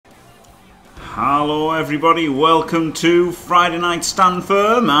Hello everybody, welcome to Friday Night Stand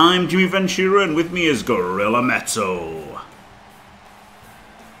Firm. I'm Jimmy Ventura and with me is Gorilla Mezzo.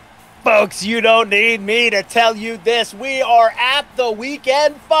 Folks, you don't need me to tell you this. We are at the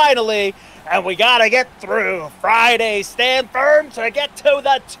weekend finally, and we gotta get through Friday Stand Firm to get to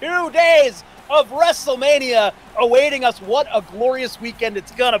the 2 days of WrestleMania awaiting us. What a glorious weekend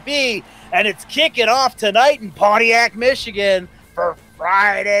it's gonna be, and it's kicking off tonight in Pontiac, Michigan for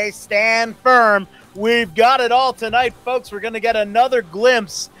Friday Stand Firm. We've got it all tonight, folks. We're going to get another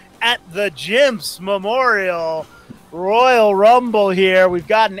glimpse at the Jim's Memorial Royal Rumble here. We've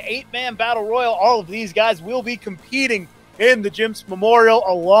got an 8-man battle royal. All of these guys will be competing in the Jim's Memorial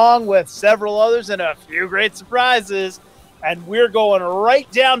along with several others and a few great surprises. And we're going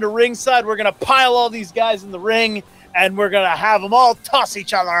right down to ringside. We're going to pile all these guys in the ring, and we're going to have them all toss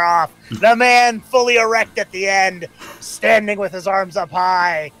each other off. The man fully erect at the end, standing with his arms up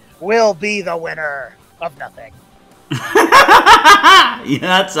high, will be the winner of nothing. Yeah,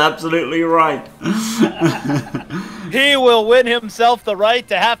 that's absolutely right. He will win himself the right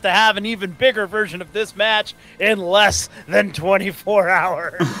to have an even bigger version of this match in less than 24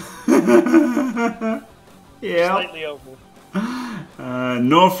 hours. Yeah. Slightly over.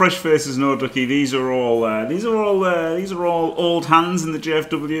 No fresh faces, no ducky. These are all old hands in the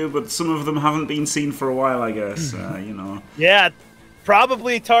JFW, but some of them haven't been seen for a while, I guess. You know. Yeah,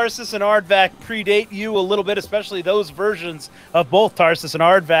 probably Tarsus and Aardvac predate you a little bit, especially those versions of both Tarsus and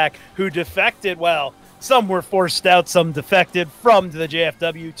Aardvac who defected. Well, some were forced out, some defected from the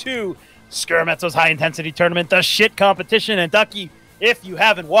JFW to Skirmetzo's high intensity tournament, the shit competition. And Ducky, if you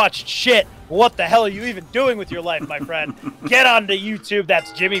haven't watched shit, what the hell are you even doing with your life, my friend? Get onto YouTube.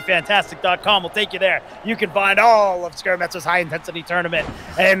 That's JimmyFantastic.com. We'll take you there. You can find all of Skirmetzo's high-intensity tournament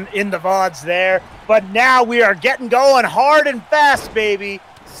and in the VODs there. But now we are getting going hard and fast, baby.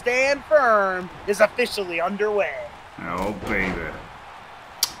 Stand Firm is officially underway. Oh, baby.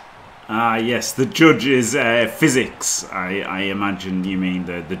 Yes, the judge is physics. I imagine you mean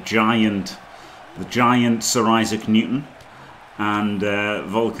the giant Sir Isaac Newton. And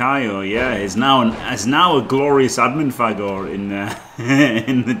Volcayo, yeah, is now a glorious admin fagor in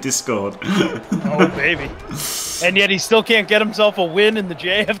in the Discord. Oh baby! And yet he still can't get himself a win in the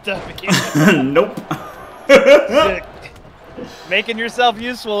JFW. Nope. Making yourself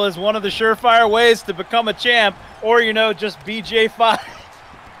useful is one of the surefire ways to become a champ, or just BJ5.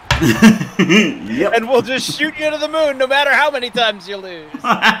 Yep. And we'll just shoot you to the moon, no matter how many times you lose.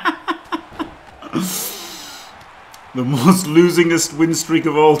 The most losingest win streak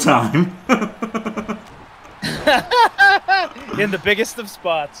of all time. In the biggest of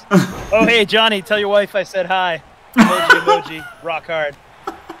spots. Oh, hey, Johnny, tell your wife I said hi. Emoji, rock hard.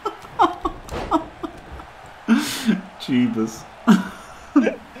 Jeebus.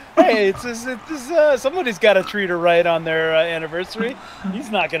 Hey, somebody's got to treat her right on their anniversary. He's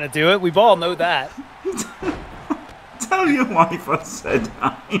not going to do it. We all know that. Tell your wife I said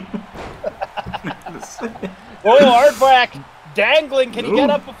hi. Oh, Aardvac dangling. Can he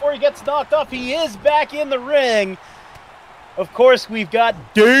get up before he gets knocked off? He is back in the ring. Of course, we've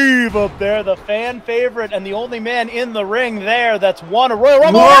got Dave up there, the fan favorite, and the only man in the ring there that's won a Royal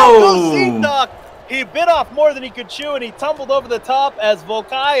Rumble. Whoa! He bit off more than he could chew, and he tumbled over the top as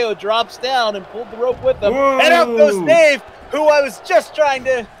Volcayo drops down and pulled the rope with him. Whoa. And out goes Dave, who I was just trying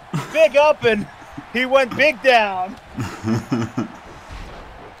to big up, and he went big down.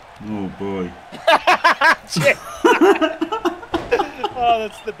 Oh boy. Oh,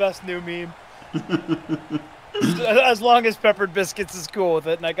 that's the best new meme. As long as Peppered Biscuits is cool with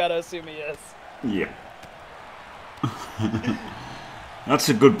it, and I gotta assume he is. Yeah. That's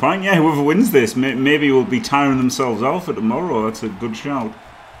a good point. Yeah, whoever wins this, maybe will be tiring themselves out for tomorrow. That's a good shout.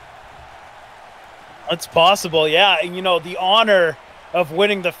 It's possible, yeah. The honor of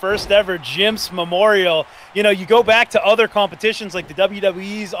winning the first ever Jim's Memorial. You go back to other competitions like the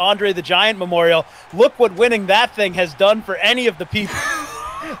WWE's Andre the Giant Memorial. Look what winning that thing has done for any of the people.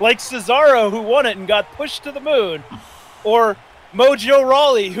 Like Cesaro, who won it and got pushed to the moon. Or Mojo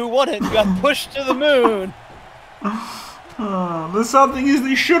Rawley, who won it and got pushed to the moon. The sad thing is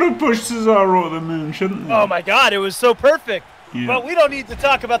they should have pushed Cesaro to the moon, shouldn't they? Oh my God, it was so perfect. Yeah. But we don't need to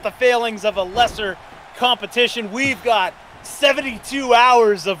talk about the failings of a lesser competition. We've got 72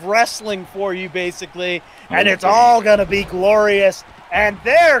 hours of wrestling for you, basically, and it's all gonna be glorious. And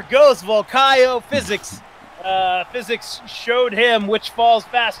there goes Volcayo. Physics showed him which falls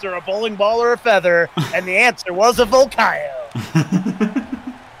faster, a bowling ball or a feather, and the answer was a Volcayo.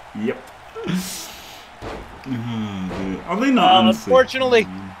 Yep. Are they not?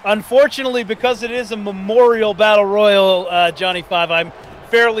 Unfortunately, because it is a Memorial Battle Royal, Johnny 5, I'm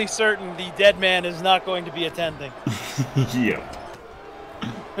fairly certain the dead man is not going to be attending. Yep.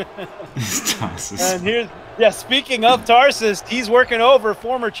 And here's, yeah, speaking of Tarsus, he's working over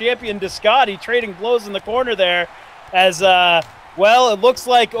former champion Descotty, trading blows in the corner there as, well, it looks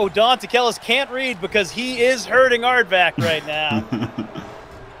like Odontakelis can't read because he is hurting Ardvac right now.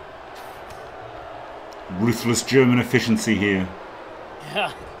 Ruthless German efficiency here.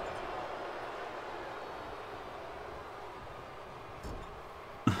 Yeah.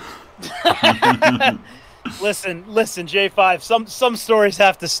 Listen, J5. Some stories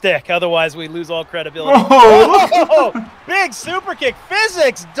have to stick, otherwise we lose all credibility. Oh, big super kick,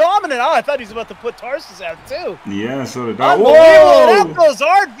 physics, dominant. Oh, I thought he was about to put Tarsus out too. Yeah, so did I. Whoa! That goes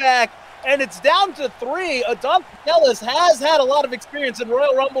Ardvac, and it's down to 3. Odontakelis has had a lot of experience in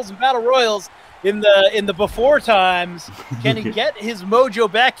Royal Rumbles and Battle Royals in the before times. Can he get his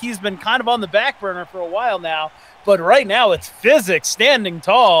mojo back? He's been kind of on the back burner for a while now, but right now it's physics standing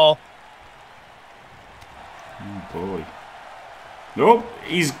tall. Oh boy. Nope,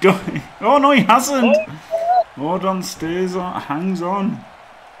 he's going. Oh no, he hasn't. Odon stays on, hangs on.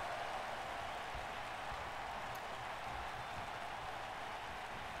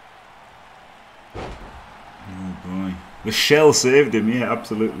 Oh boy. The shell saved him, yeah,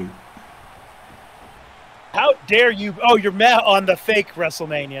 absolutely. How dare you? Oh, you're mad on the fake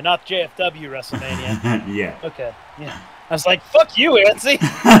WrestleMania, not JFW WrestleMania. Yeah. Okay. Yeah. I was like, "Fuck you, Antsy."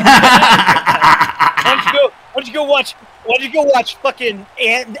 Why don't you go watch fucking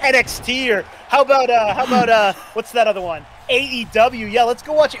NXT, or how about what's that other one? AEW. Yeah, let's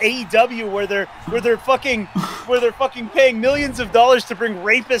go watch AEW where they're fucking paying millions of dollars to bring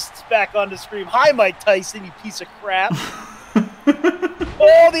rapists back onto screen. Hi, Mike Tyson, you piece of crap.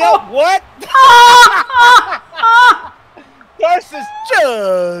 What? Tarsus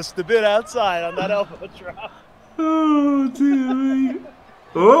just a bit outside on that elbow drop. Oh dear me.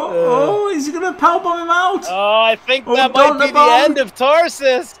 Oh, is he gonna powerbomb him out? Oh, I think that might be the end of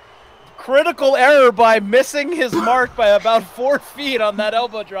Tarsus. Critical error by missing his mark by about 4 feet on that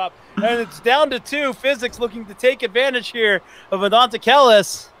elbow drop, and it's down to 2. Physics looking to take advantage here of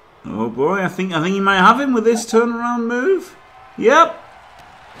Odontakelis. Oh boy, I think he might have him with this turnaround move. Yep.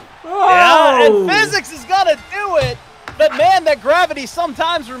 Oh. Yeah, and Physics is gonna do it. That man that gravity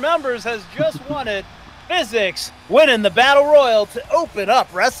sometimes remembers has just won it. Physics winning the Battle Royal to open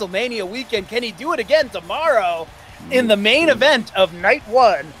up WrestleMania weekend. Can he do it again tomorrow in the main event of night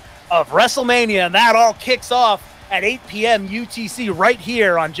 1 of WrestleMania? And that all kicks off at 8 p.m. UTC right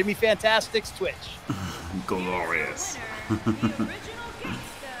here on Jimmy Fantastic's Twitch. Glorious.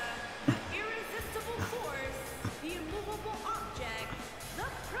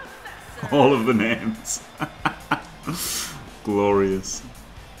 All of the names. Glorious.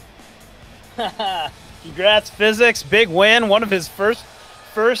 Congrats, Physics. Big win. One of his first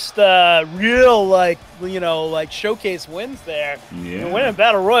real showcase wins there. Yeah. And winning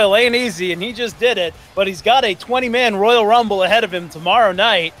Battle Royal ain't easy, and he just did it. But he's got a 20-man Royal Rumble ahead of him tomorrow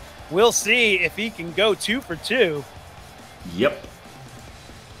night. We'll see if he can go 2 for 2. Yep.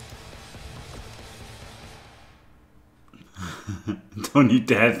 Don't you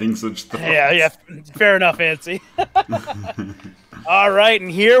dare think such thoughts. Yeah, fair enough, Antsy. All right,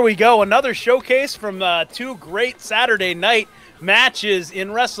 and here we go. Another showcase from 2 great Saturday night matches in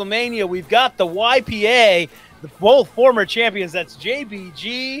WrestleMania. We've got the YPA, both former champions. That's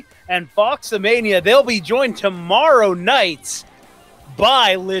JBG and Foxamania. They'll be joined tomorrow night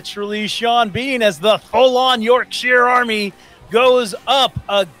by literally Sean Bean as the full-on Yorkshire Army goes up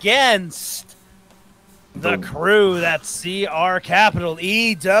against the Crew. That's CR capital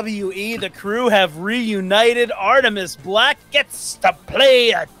EWE. The Crew have reunited. Artemis Black gets to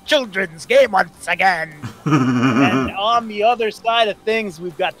play a children's game once again. And on the other side of things,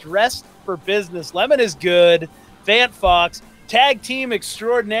 we've got Dressed for Business. Lemon is good. Fant Fox, tag team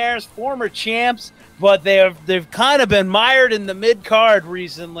extraordinaires, former champs, but they've kind of been mired in the mid card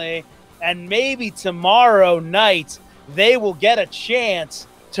recently. And maybe tomorrow night they will get a chance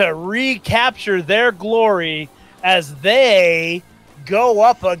to recapture their glory as they go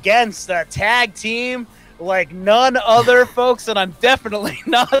up against a tag team like none other, folks. And I'm definitely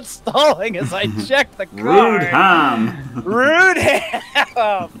not stalling as I check the card. Rude Ham. Rude Ham.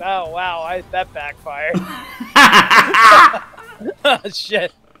 Oh, wow. That backfired. Oh,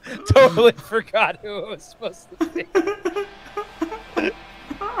 shit. Totally forgot who it was supposed to be.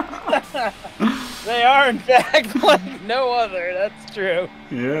 They are, in fact, like no other. That's true.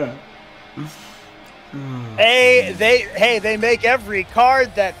 Yeah. They make every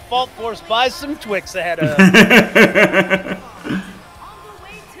card that Fault Force buys some Twix ahead of.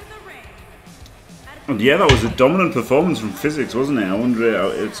 And yeah, that was a dominant performance from Physics, wasn't it? I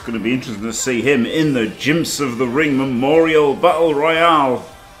wonder, it's going to be interesting to see him in the Gymps of the Ring Memorial Battle Royale.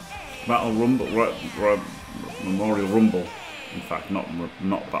 Battle Rumble, Memorial Rumble. In fact, not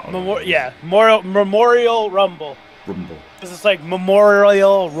Battle Rumble. Yeah, Memorial Rumble. Rumble. This is like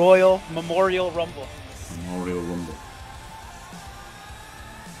Memorial Rumble. Memorial Rumble.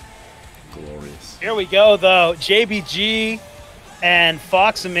 Glorious. Here we go, though. JBG and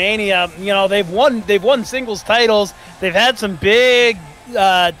Foxamania, you know, they've won singles titles. They've had some big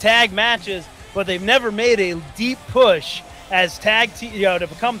tag matches, but they've never made a deep push as to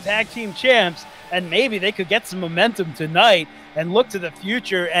become tag team champs. And maybe they could get some momentum tonight and look to the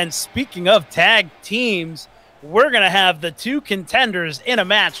future. And speaking of tag teams, we're going to have the two contenders in a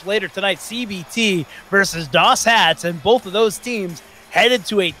match later tonight, CBT versus DOS Hats, and both of those teams headed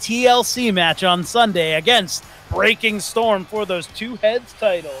to a TLC match on Sunday against Breaking Storm for those two heads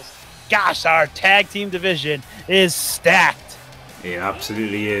titles. Gosh, our tag team division is stacked. It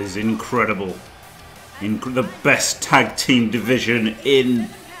absolutely is. Incredible. The best tag team division in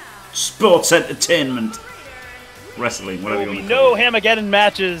sports entertainment. Wrestling, whatever you want to call it. No Hamageddon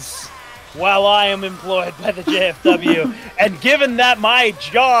matches while I am employed by the JFW. And given that my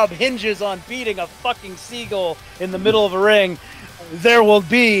job hinges on beating a fucking seagull in the middle of a ring, there will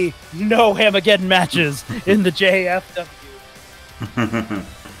be no Hamageddon matches in the JFW.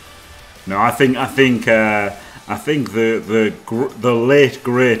 No, I think the late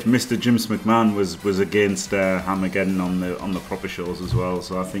great Mr. James McMahon was against Hamageddon on the proper shows as well.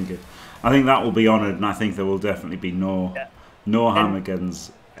 So I think that will be honoured, and I think there will definitely be no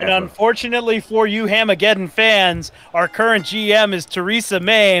Hamageddons. And unfortunately for you Hamageddon fans, our current GM is Teresa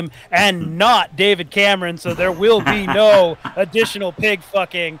Mame and not David Cameron, so there will be no additional pig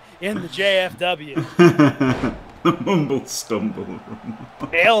fucking in the JFW. The mumble stumble.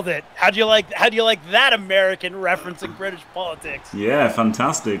 Nailed it. How do you like that American reference in British politics? Yeah,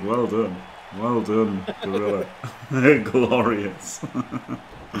 fantastic. Well done. Well done, Gorilla. Glorious.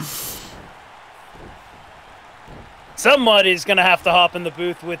 Somebody's going to have to hop in the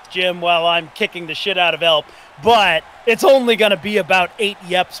booth with Jim while I'm kicking the shit out of Elp, but it's only going to be about 8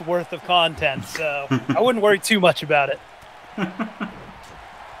 yeps worth of content, so I wouldn't worry too much about it.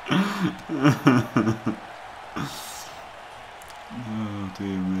 Oh, dear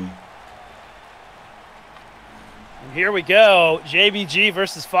me. And here we go. JBG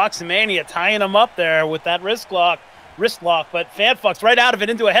versus Foxamania, tying them up there with that wrist lock, but Fanfuck's right out of it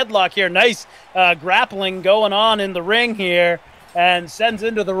into a headlock here. Nice grappling going on in the ring here, and sends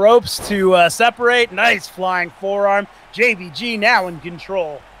into the ropes to separate. Nice flying forearm. JBG now in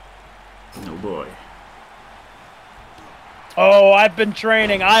control. Oh boy. Oh, I've been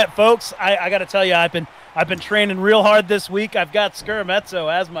training. Folks, I got to tell you, I've been training real hard this week. I've got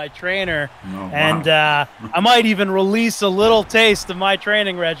Scaramezzo as my trainer, and I might even release a little taste of my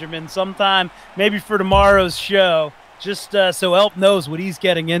training regimen sometime, maybe for tomorrow's show, just so Elp knows what he's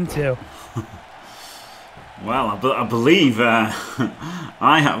getting into. Well, I believe I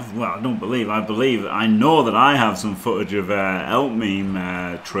have. Well, I don't believe. I believe. I know that I have some footage of Elp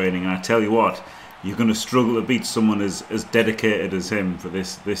meme training. And I tell you what, you're going to struggle to beat someone as dedicated as him for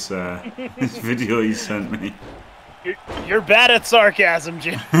this this video he sent me. You're bad at sarcasm,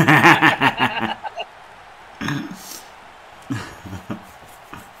 Jim.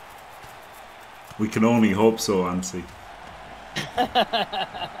 We can only hope so, Ansi.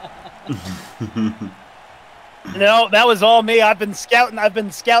 No, that was all me. I've been scouting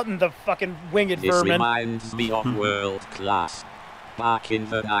the fucking winged vermin. This reminds me of world class back in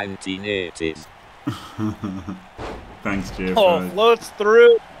the 1980s. Thanks, JFW. Oh, floats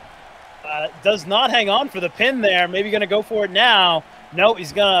through. Does not hang on for the pin there. Maybe gonna go for it now. No,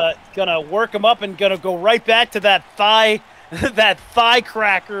 he's gonna work him up and gonna go right back to that thigh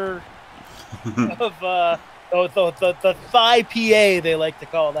cracker of the thigh PA, they like to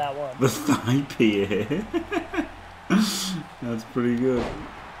call that one. The thigh PA. That's pretty good.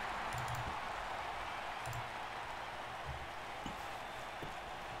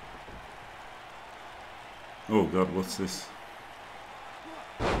 Oh God, what's this?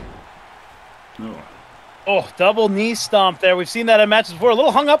 Oh. Oh, double knee stomp there. We've seen that in matches before. A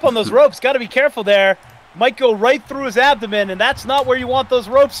little hung up on those ropes. Got to be careful there. Might go right through his abdomen, and that's not where you want those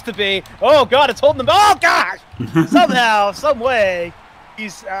ropes to be. Oh God, it's holding him. Oh gosh! Somehow, some way,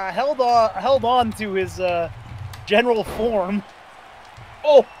 he's held on to his general form.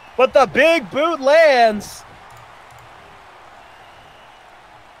 Oh, but the big boot lands.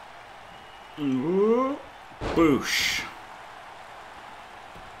 Ooh. Boosh.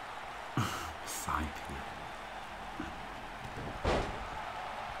 Thigh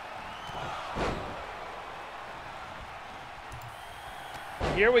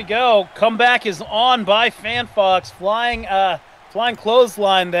we go. Comeback is on by FanFox. Flying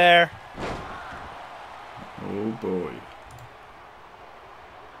clothesline there. Oh boy.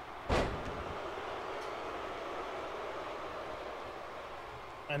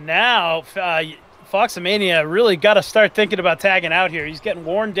 And now Foxamania really got to start thinking about tagging out here. He's getting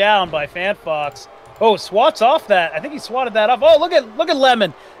worn down by FanFox. Oh, swats off that. I think he swatted that off. Oh, look at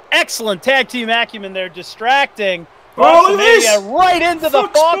Lemon. Excellent tag team acumen there, distracting Foxamania right into the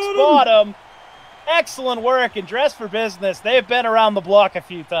Fox bottom. Excellent work and Dress for Business. They've been around the block a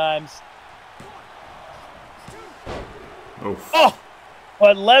few times. Oh,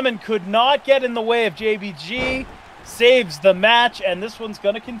 but Lemon could not get in the way of JBG. Saves the match, and this one's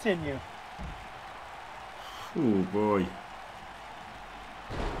going to continue. Oh, boy.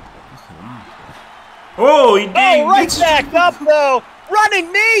 Oh, right back up, though.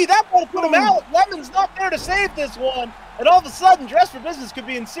 Running knee. That would put him out. Lemon's not there to save this one. And all of a sudden, Dress for Business could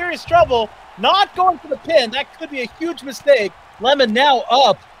be in serious trouble. Not going for the pin. That could be a huge mistake. Lemon now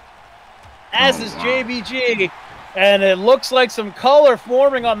up, as is JBG. And it looks like some color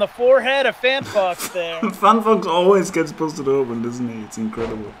forming on the forehead of FanFox there. FanFox always gets busted open, doesn't he? It's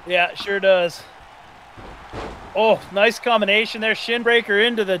incredible. Yeah, sure does. Oh, nice combination there. Shinbreaker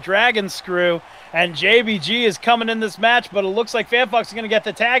into the dragon screw. And JBG is coming in this match, but it looks like FanFox is going to get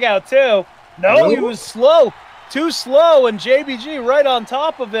the tag out too. No, he was slow. Too slow, and JBG right on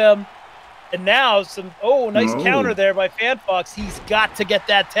top of him. And now nice counter there by FanFox. He's got to get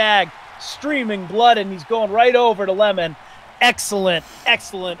that tag. Streaming blood, and he's going right over to Lemon. Excellent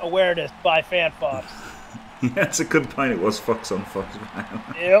awareness by FanFox. Yeah, that's a good point. It was Fox on Fox.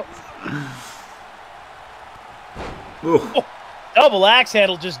 Yep. Oh, double axe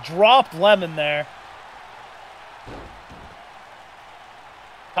handle just dropped Lemon there.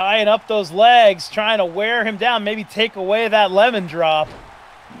 Tying up those legs, trying to wear him down, maybe take away that Lemon drop.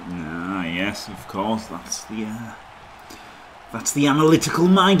 Yes, of course. That's the analytical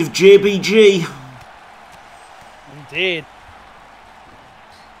mind of JBG. Indeed.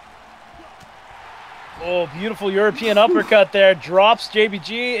 Oh, beautiful European uppercut there. Drops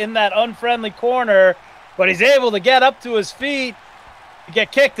JBG in that unfriendly corner, but he's able to get up to his feet and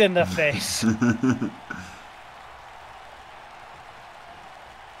get kicked in the face.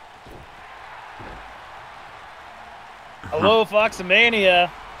 Hello,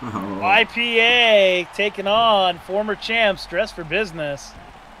 Foxamania. YPA taking on former champs, Dress for Business.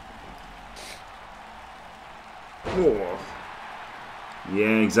 Oh.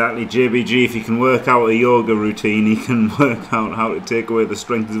 Yeah, exactly. JBG, if he can work out a yoga routine, he can work out how to take away the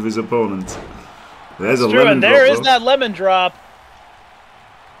strength of his opponents. There's a lemon drop. There is that lemon drop.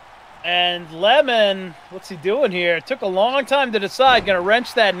 And Lemon, what's he doing here? It took a long time to decide. Going to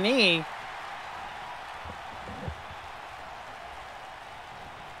wrench that knee.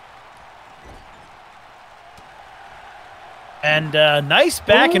 And nice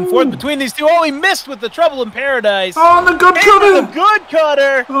back and forth between these two. Oh, he missed with the Trouble in Paradise. Oh, and the good cutter. The good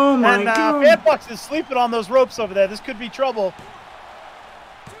cutter. Oh, my God. And FanFox is sleeping on those ropes over there. This could be trouble.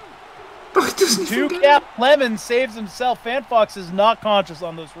 Two-cap Lemon saves himself. FanFox is not conscious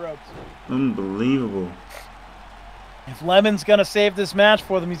on those ropes. Unbelievable. If Lemon's going to save this match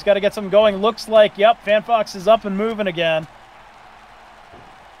for them, he's got to get something going. Looks like, yep, FanFox is up and moving again.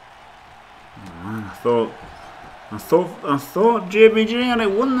 I thought JBG had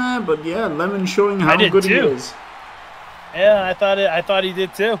it won there, but yeah, Lemon showing how good he is. Yeah, I thought he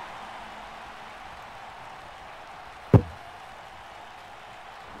did too.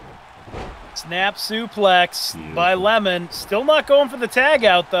 Snap suplex by Lemon. Still not going for the tag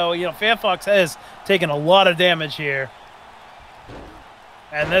out though. You know, FanFox has taken a lot of damage here.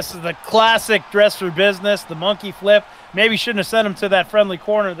 And this is the classic Dress for Business, the monkey flip. Maybe shouldn't have sent him to that friendly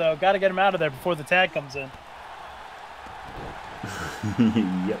corner though. Got to get him out of there before the tag comes in.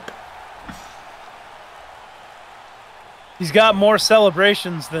 Yep. He's got more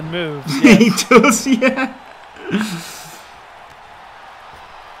celebrations than moves. Yes. He does, yeah.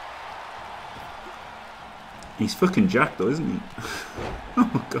 He's fucking jacked though, isn't he?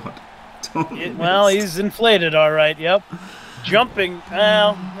 Oh God. Well, he's inflated, all right. Yep. Jumping.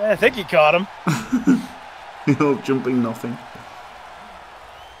 Well, I think he caught him. No, jumping nothing.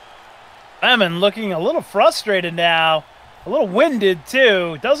 Lemon looking a little frustrated now. A little winded,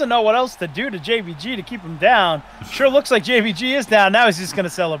 too. Doesn't know what else to do to JBG to keep him down. Sure looks like JBG is down. Now he's just going to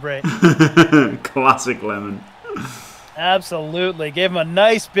celebrate. Classic Lemon. Absolutely. Gave him a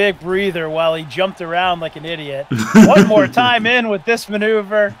nice big breather while he jumped around like an idiot. One more time in with this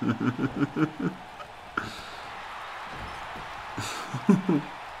maneuver.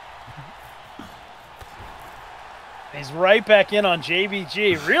 He's right back in on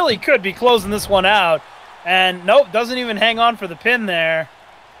JBG. Really could be closing this one out. And nope, doesn't even hang on for the pin there.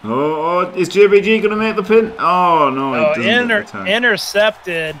 Oh, is JBG going to make the pin? Oh, no, Oh, he doesn't get the tag.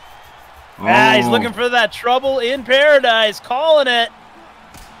 intercepted. Oh. He's looking for that trouble in paradise. Calling it.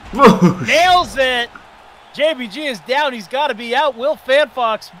 Nails it. JBG is down. He's got to be out. Will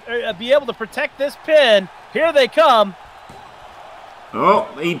Fanfox be able to protect this pin? Here they come. Oh,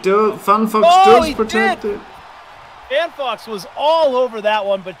 he does. Fanfox does protect it. Fanfox was all over that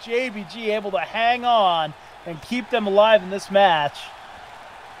one, but JBG able to hang on and keep them alive in this match.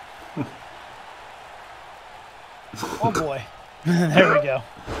 Oh boy. There we go.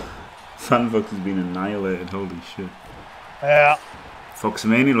 Fanfox has been annihilated. Holy shit. Yeah.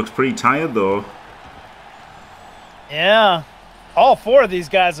 Foxmania looks pretty tired though. Yeah. All four of these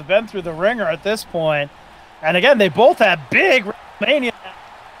guys have been through the ringer at this point. And again, they both had big WrestleMania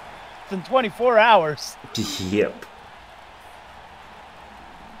in 24 hours. Yep.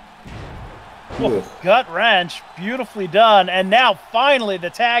 Oh, gut wrench. Beautifully done. And now, finally, the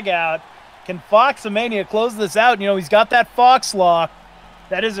tag out. Can Foxmania close this out? You know, he's got that Fox lock.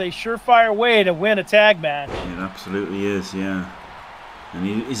 That is a surefire way to win a tag match. It absolutely is, yeah.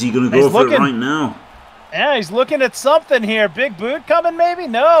 And is he going to go for it right now? Yeah, he's looking at something here. Big boot coming, maybe?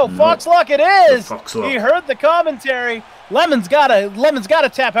 No, Fox lock it is. Fox lock. He heard the commentary. Lemon's gotta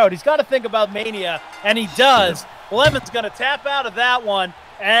tap out. He's got to think about Mania, and he does. Yeah. Lemon's gonna tap out of that one,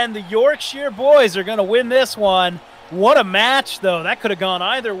 and the Yorkshire boys are gonna win this one. What a match, though. That could have gone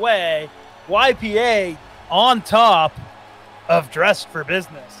either way. YPA on top of Dressed for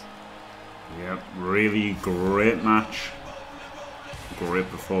Business. Yep, really great match. Great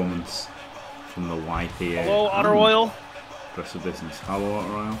performance from the YPA. Hello, Otter Oil. Dressed for Business. Hello,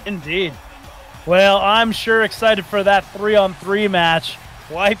 Otter Oil. Indeed. Well, I'm sure excited for that 3-on-3 match.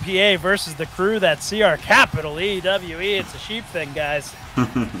 YPA versus the crew that CR Capital EWE. It's a sheep thing, guys.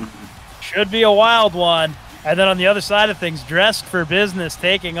 Should be a wild one. And then on the other side of things, Dressed for Business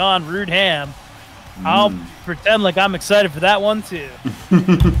taking on Rude Ham. I'll pretend like I'm excited for that one, too.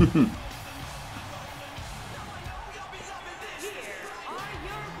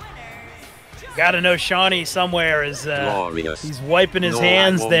 Got to know Shawnee somewhere is he's wiping his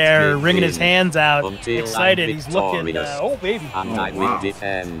hands there, wringing his hands out. Excited. He's looking. Oh, baby. And I will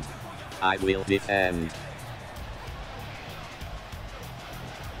defend. I will defend.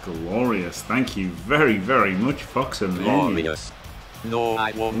 Glorious. Thank you very, very much, Foxmania. Glorious. No,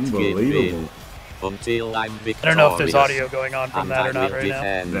 I won't give in until I'm victorious. I don't know if there's audio going on from that or not right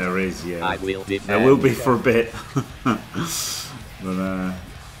now. There is, yeah. I will defend. There will be for a bit. But,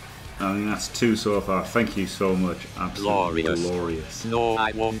 I think that's 2 so far. Thank you so much. Absolutely glorious. No,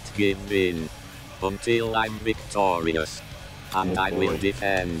 I won't give in until I'm victorious. And I will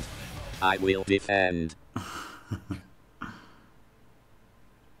defend. I will defend.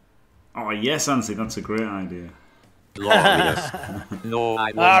 Oh, yes, Ansi, that's a great idea. Glorious. No,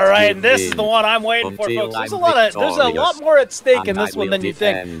 I won't. All right, and this is the one I'm waiting for, folks. There's a lot more at stake in this one than you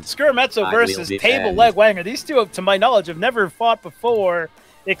think. Skurmetso versus Table Leg Wanger. These two, to my knowledge, have never fought before.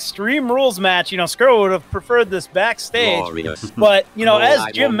 Extreme Rules match. You know, Skr would have preferred this backstage. Glorious. But, you know, as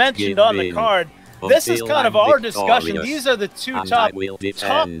Jim mentioned on the card, this is kind of our discussion. These are the two top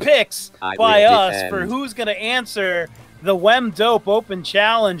picks by us for who's going to answer the Wem Dope Open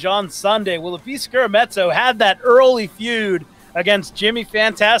Challenge on Sunday. Will it be Skurmetso? Had that early feud against Jimmy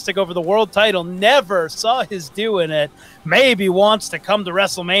Fantastic over the world title. Never saw his due in it. Maybe wants to come to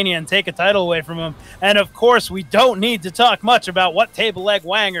WrestleMania and take a title away from him. And, of course, we don't need to talk much about what Table Leg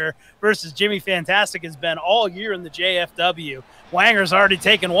Wanger versus Jimmy Fantastic has been all year in the JFW. Wanger's already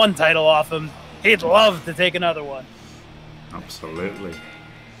taken one title off him. He'd love to take another one. Absolutely.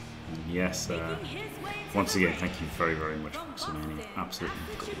 Yes, once again, thank you very, very much, Foxmania. Absolutely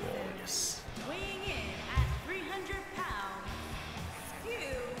glorious. Weighing in at 300 pounds,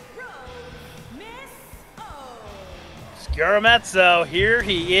 Skurmetso, here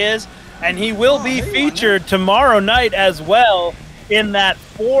he is, and he will be featured tomorrow night as well in that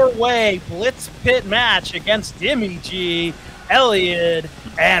 4-way Blitz Pit match against Jimmy G, Elliot,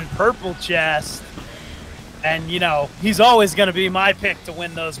 and Purple Chest. And, you know, he's always going to be my pick to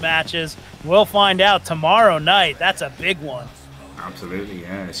win those matches. We'll find out tomorrow night. That's a big one. Absolutely,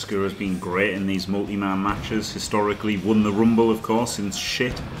 yeah. Skr has been great in these multi-man matches. Historically won the Rumble, of course, in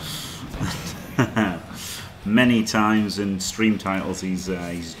shit. Many times in stream titles, he's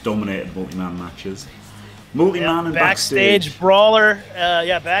dominated multi-man matches. Multi-man and backstage brawler.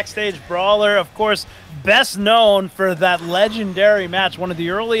 Backstage brawler. Of course, best known for that legendary match, one of the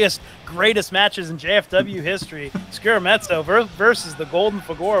earliest, greatest matches in JFW history. Skurmetso versus the Golden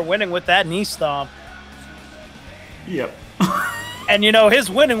Fagor, winning with that knee stomp. Yep. And, you know, his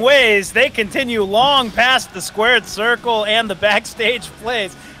winning ways, they continue long past the squared circle and the backstage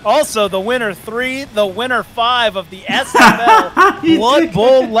plays. Also, the winner 3, the winner 5 of the SFL Blood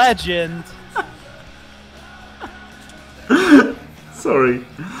Bowl Legend. Sorry.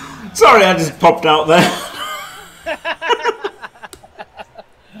 Sorry, I just popped out there.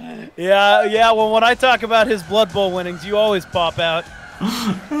 Yeah, well, when I talk about his Blood Bowl winnings, you always pop out.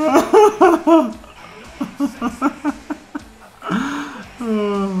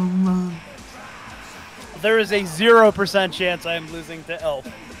 Oh, man. There is a 0% chance I am losing to Elf.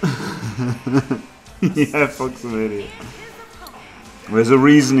 Yeah, fuck's an idiot. There's a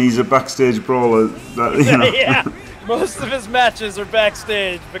reason he's a backstage brawler. That, you know. Yeah, most of his matches are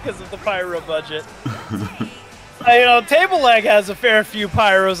backstage because of the pyro budget. You know, Table Leg has a fair few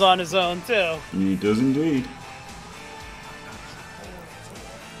pyros on his own, too. He does indeed.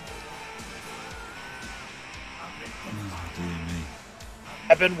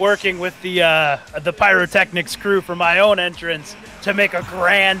 I've been working with the pyrotechnics crew for my own entrance to make a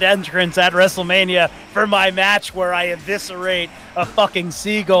grand entrance at WrestleMania for my match where I eviscerate a fucking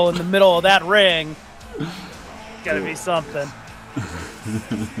seagull in the middle of that ring. Gotta be something.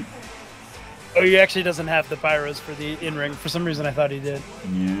 Oh, he actually doesn't have the pyros for the in-ring. For some reason, I thought he did.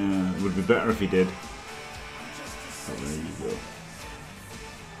 Yeah, it would be better if he did. Oh, there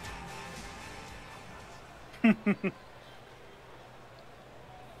you go.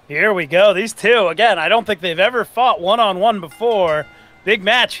 Here we go. These two, again, I don't think they've ever fought one-on-one before. Big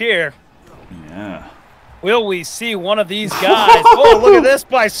match here. Yeah. Will we see one of these guys? Oh, look at this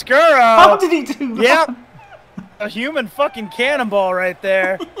by Skuro. How did he do that? Yep. A human fucking cannonball right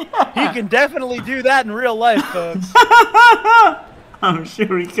there. Yeah. He can definitely do that in real life, folks. I'm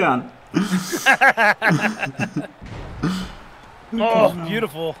sure he can. Oh,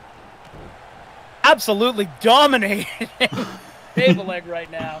 beautiful. Absolutely dominating Table Leg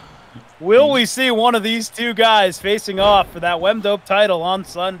right now. Will we see one of these two guys facing off for that Wemdope title on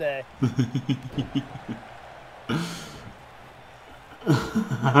Sunday?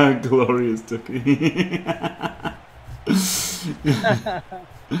 Glorious Ducky.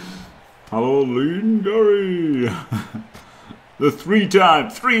 Hello, Legendary. The three-time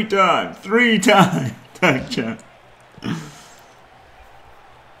tag champ.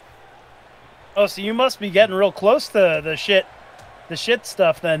 Oh, so you must be getting real close to the shit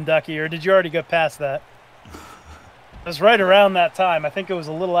stuff then, Ducky, or did you already go past that? It was right around that time. I think it was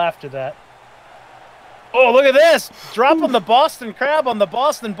a little after that. Oh, look at this! Dropping the Boston Crab on the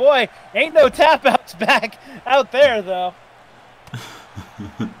Boston Boy. Ain't no tap outs back out there, though.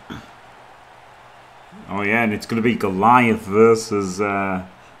 Oh yeah, and it's going to be Goliath versus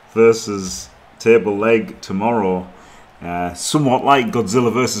Table Leg tomorrow. Somewhat like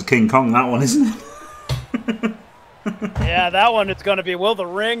Godzilla versus King Kong, that one, isn't it? Yeah, that one it's going to be. Will the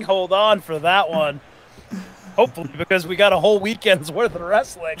ring hold on for that one? Hopefully, because we got a whole weekend's worth of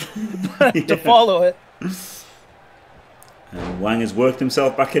wrestling to follow it. And Wang has worked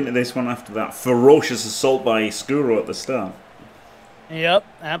himself back into this one after that ferocious assault by Skuro at the start. Yep,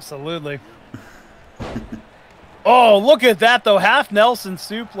 absolutely. Oh, look at that, though. Half Nelson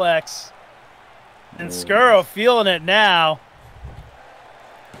suplex. And Skuro feeling it now.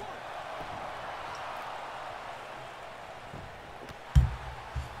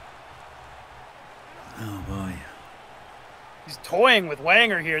 Oh, boy. He's toying with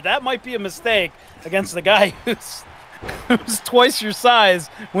Wanger here. That might be a mistake against the guy who's twice your size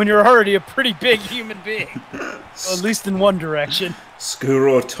when you're already a pretty big human being. At least in one direction.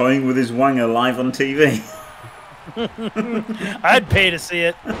 Skuro toying with his Wanger live on TV. I'd pay to see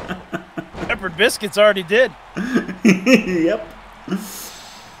it. Peppered Biscuits already did. Yep.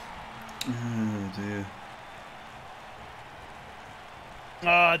 Oh dear.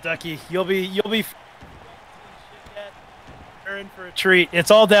 Oh, Ducky, you'll be you're in for a treat.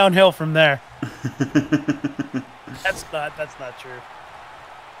 It's all downhill from there. That's not true.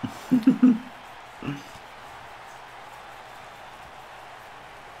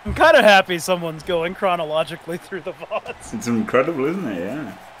 I'm kind of happy someone's going chronologically through the VODs. It's incredible, isn't it?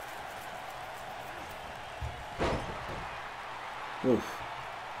 Yeah. Oof.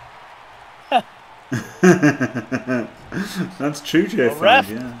 That's true, JFW,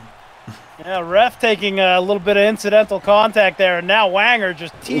 yeah. Yeah, ref taking a little bit of incidental contact there, and now Wanger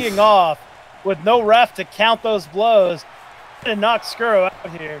just teeing off with no ref to count those blows and knock Skuro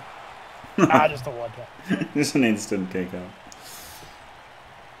out here. Just a one-time. Just an instant kick out.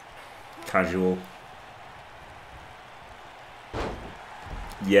 Casual.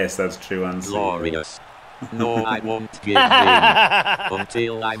 Yes, that's true, Anson. Glorious. No, I won't give in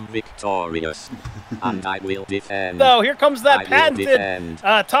until I'm victorious. And I will defend. So here comes that patented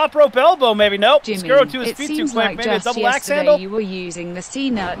top rope elbow, maybe. Nope. Jimmy, Skuro to his it feet too seems quick. like Maybe a just double axe yesterday handle. you were using the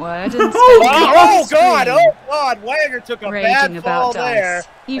C-nut word and Oh, God. Oh, God. Wanger took a Raging bad fall about dice. there.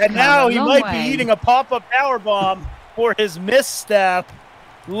 You've And come now a he long might way. be eating a pop-up powerbomb for his misstep.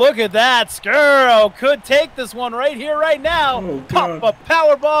 Look at that. Skuro could take this one right here, right now. Oh, God. Pop-up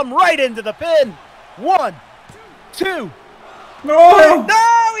powerbomb right into the pin. 1, 2. No!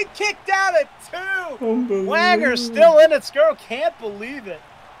 No, he kicked out at 2. Wanger still in it. Skuro can't believe it.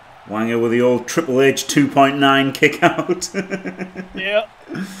 Wanger with the old Triple H 2.9 kick out. Yep.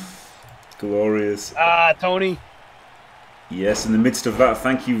 Glorious. Tony. Yes, in the midst of that,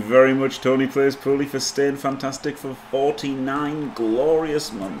 thank you very much, Tony Plays Poorly, for staying fantastic for 49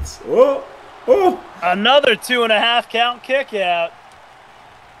 glorious months. Oh! Oh! Another 2.5 count kick out.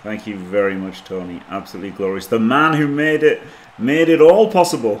 Thank you very much, Tony. Absolutely glorious. The man who made it all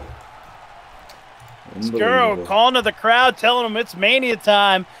possible. Skuro calling to the crowd, telling them it's Mania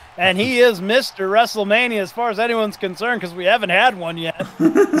time, and he is Mr. WrestleMania as far as anyone's concerned, because we haven't had one yet.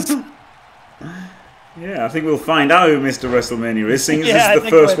 Yeah, I think we'll find out who Mr. WrestleMania is, seeing as Yeah, this is the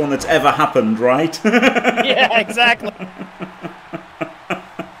first one that's ever happened, right? Yeah, exactly.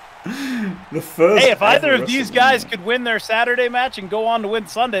 The first. Hey, if either ever of these WrestleMania. guys could win their Saturday match and go on to win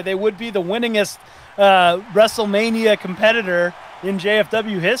Sunday, they would be the winningest WrestleMania competitor in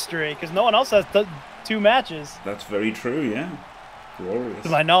JFW history, because no one else has 2 matches. That's very true, yeah. Glorious. To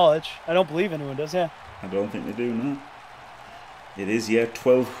my knowledge. I don't believe anyone does, yeah. I don't think they do, no. It is, yeah,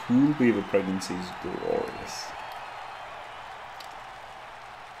 12 who beaver pregnancies. Glorious.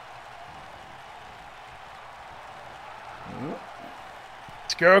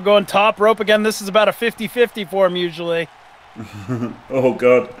 Skuro going top rope again. This is about a 50-50 for him usually. Oh,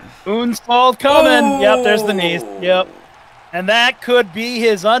 God. Moonsault coming. Oh! Yep, there's the knees. Yep. And that could be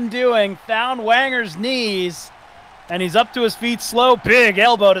his undoing. Found Wanger's knees. And he's up to his feet slow. Big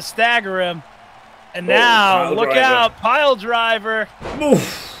elbow to stagger him. And now, pile look driver. out. Pile driver.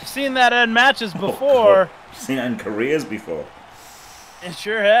 Oof. We've seen that in matches Oh, before. God. Seen that in careers before. They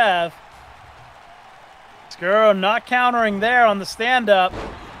sure have. Skuro not countering there on the stand-up.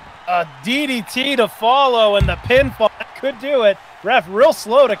 A DDT to follow and the pinfall. That could do it. Ref real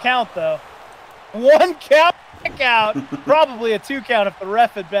slow to count, though. 1 count, kick out. Probably a 2 count if the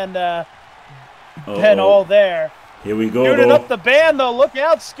ref had been all there. Here we go, Shooting though. up the band, though. Look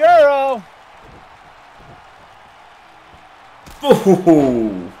out, Skuro.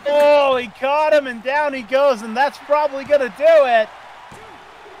 Oh! Oh, he caught him, and down he goes, and that's probably going to do it.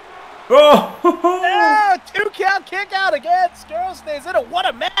 Oh! Oh, 2 count kick out again. Skuro stays in it. What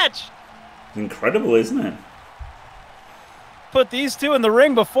a match. It's incredible, isn't it? Put these two in the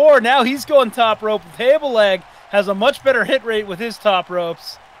ring before. Now he's going top rope. Table leg has a much better hit rate with his top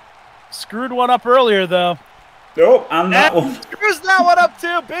ropes. Screwed one up earlier, though. Oh, and that one. Screws that one up,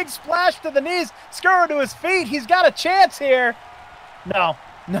 too. Big splash to the knees. Skuro to his feet. He's got a chance here. No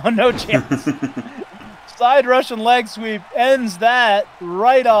chance. Side Russian leg sweep ends that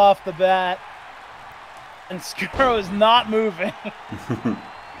right off the bat. And Skuro is not moving.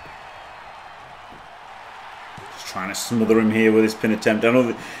 Just trying to smother him here with his pin attempt. I know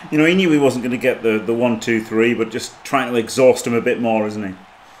that, he knew he wasn't going to get the 1, 2, 3, but just trying to exhaust him a bit more, isn't he?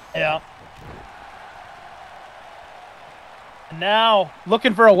 Yeah. And now,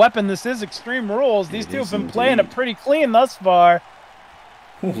 looking for a weapon. This is Extreme Rules. These two have been playing it pretty clean thus far.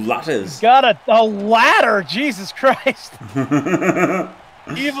 Oh, ladders. Got a ladder. Jesus Christ.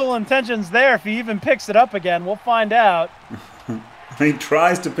 Evil intentions there if he even picks it up again. We'll find out. He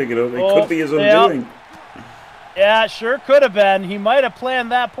tries to pick it up. It Oh, could be his undoing. Yeah, sure could have been. He might have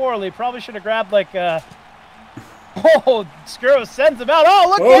planned that poorly. Probably should have grabbed like a... Oh, Skuro sends him out. Oh,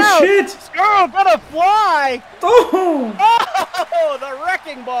 look out! Oh, shit! Skuro gonna fly! Oh! Oh, the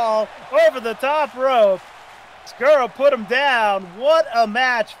wrecking ball over the top rope. Skuro put him down. What a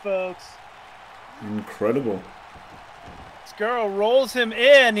match, folks. Incredible. Skuro rolls him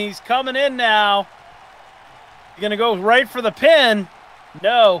in. He's coming in now. He's going to go right for the pin.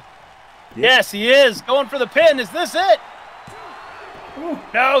 No. Yes, he is. Going for the pin. Is this it?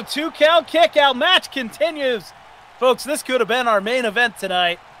 No, 2 count kick out. Match continues. Folks, this could have been our main event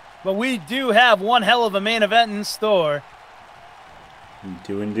tonight, but we do have one hell of a main event in store. We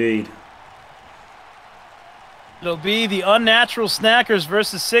do indeed. It'll be the Unnatural Snackers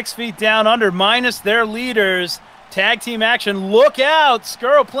versus 6 Feet Down Under minus their leaders. Tag team action. Look out.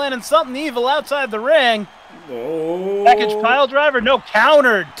 Skuro planning something evil outside the ring. Oh. Package pile driver. No,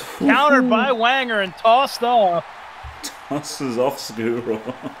 countered. Countered by Wanger and tossed off. Tosses off Skuro.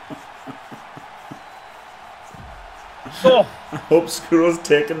 Oh, I hope Skuro's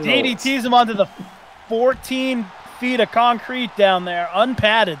taking notes. DDTs him onto the 14 feet of concrete down there,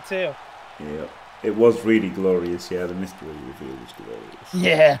 unpadded too. Yeah, it was really glorious. Yeah, the mystery reveal was glorious.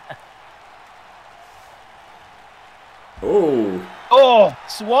 Yeah. Oh,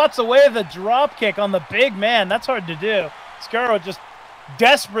 Swats away the drop kick on the big man. That's hard to do. Skuro just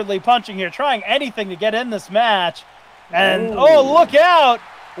desperately punching here, trying anything to get in this match. And, look out!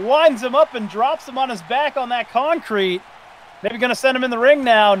 Winds him up and drops him on his back on that concrete. Maybe going to send him in the ring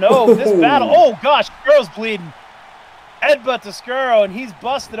now. No, this battle. Oh, gosh, Skuro's bleeding. Headbutt to Skuro, and he's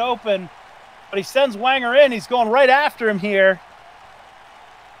busted open. But he sends Wanger in. He's going right after him here.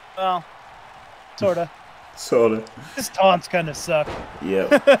 Well, sort of. Sort of. This taunts kind of suck. Yep.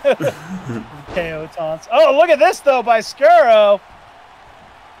 KO taunts. Oh, look at this, though, by Skuro.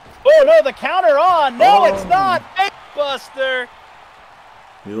 Oh, no, the counter on. No, it's not. Facebuster.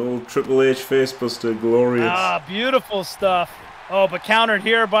 The old Triple H facebuster, glorious. Ah, beautiful stuff. Oh, but countered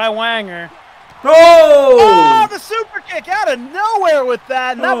here by Wanger. Oh! Oh, the super kick out of nowhere with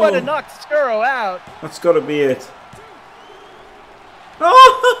that. And that might have knocked Skuro out. That's got to be it.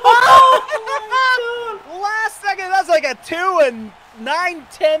 Last second, that's like a 2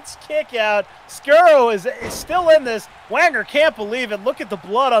 9/10 kick out. Skuro is still in this. Wanger can't believe it. Look at the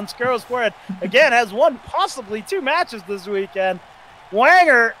blood on Skuro's forehead. Again, has won possibly 2 matches this weekend.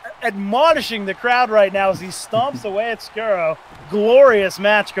 Wanger admonishing the crowd right now as he stomps away at Skuro. Glorious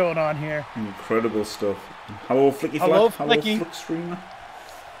match going on here. Incredible stuff. Hello, Flicky Hello, Flack. Flicky. Hello, Flick Streamer.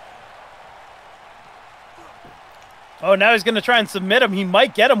 Oh, now he's going to try and submit him. He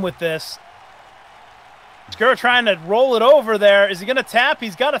might get him with this. Skuro trying to roll it over there. Is he going to tap?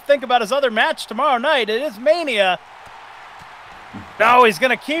 He's got to think about his other match tomorrow night. It is Mania. No, he's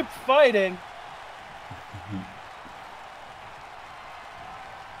going to keep fighting.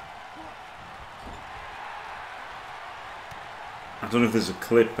 I don't know if there's a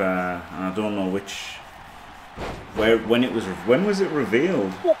clip, and I don't know when was it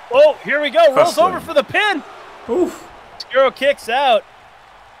revealed? Oh, here we go. Rolls Fastlane. over for the pin. Oof. Skuro kicks out.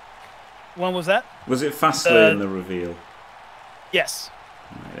 When was that? Was it Fastlane the reveal? Yes.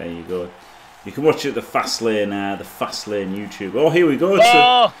 Right, there you go. You can watch it the Fastlane YouTube. Oh, here we go.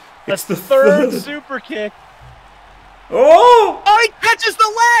 It's the third super kick. Oh! Oh, he catches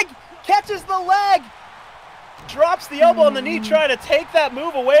the leg. Catches the leg. Drops the elbow on the knee, trying to take that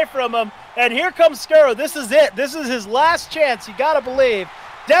move away from him. And here comes Skuro. This is it. This is his last chance. You got to believe.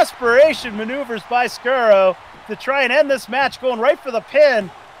 Desperation maneuvers by Skuro to try and end this match, going right for the pin.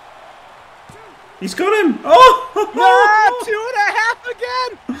 He's got him. Oh! No, 2.5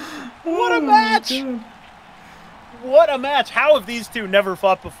 again. What a match. What a match. How have these two never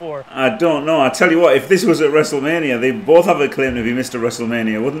fought before? I don't know. I tell you what, if this was at WrestleMania, they both have a claim to be Mr.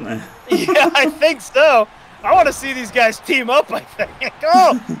 WrestleMania, wouldn't they? Yeah, I think so. I want to see these guys team up, I think.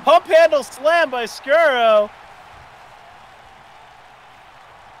 Oh, pump handle slam by Skuro.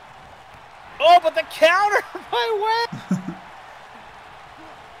 Oh, but the counter by Wang.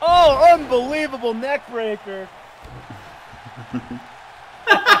 Oh, unbelievable neck breaker.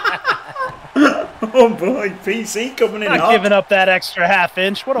 Oh boy, PC coming in Not hot. giving up that extra half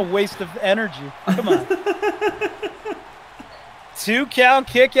inch. What a waste of energy. Come on. 2 count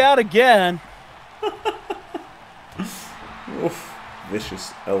kick out again. Oof,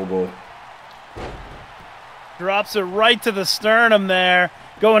 vicious elbow. Drops it right to the sternum there.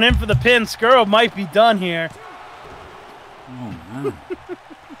 Going in for the pin. Skuro might be done here. Oh man.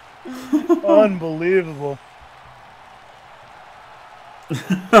 Unbelievable.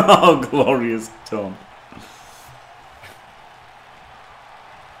 Oh, glorious Tom.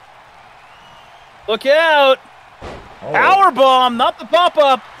 Look out. Oh. Power bomb, not the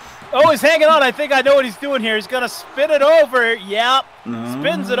pop-up. Oh, he's hanging on. I think I know what he's doing here. He's going to spin it over. Yep.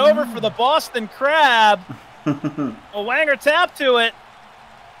 Spins it over for the Boston Crab. A Wanger tap to it.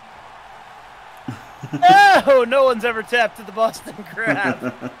 Oh, no one's ever tapped to the Boston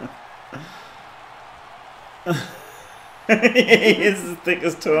Crab. He is as thick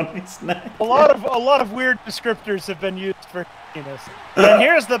as Tony's neck. A lot of weird descriptors have been used for this. And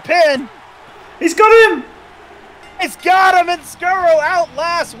here's the pin. He's got him. He's got him, and Skuro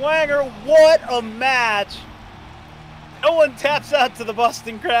outlasts Wanger. What a match. No one taps out to the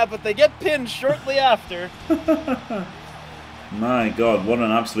Boston Crab, but they get pinned shortly after. My God, what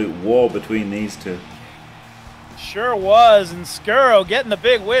an absolute war between these two. Sure was, and Skuro getting the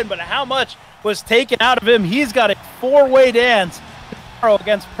big win, but how much was taken out of him? He's got a 4-way dance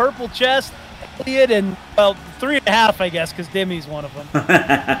against Purple Chest, Elliot, and, well, 3.5, I guess, because Dimmy's one of them.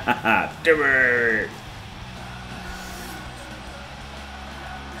 Dimmer.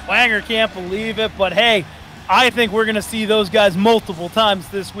 Wanger can't believe it, but hey, I think we're going to see those guys multiple times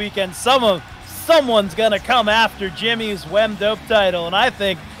this weekend. Someone's going to come after Jimmy's WEM Dope title, and I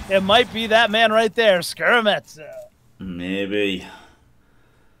think it might be that man right there, Skurametsu. Maybe.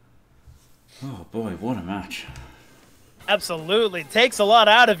 Oh boy, what a match. Absolutely. Takes a lot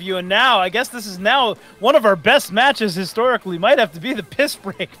out of you, and now, I guess this is now one of our best matches historically. Might have to be the piss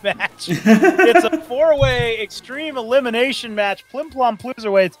break match. It's a four-way extreme elimination match, Plim Plom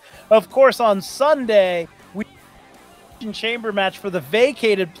Ploozerweights. Of course, on Sunday, we chamber match for the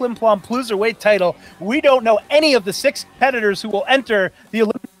vacated Plim Plom Ploozerweight title. We don't know any of the 6 competitors who will enter the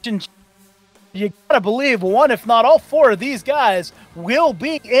elimination. You gotta believe one, if not all 4 of these guys will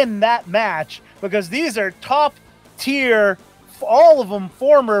be in that match, because these are top tier, all of them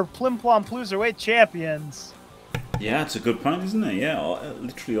former Plim Plom Ploozerweight champions. Yeah, it's a good point, isn't it? Yeah,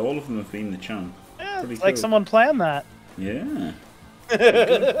 literally all of them have been the champ. Yeah, it's like someone planned that. Yeah.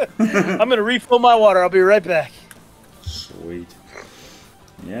 I'm gonna refill my water. I'll be right back. Sweet.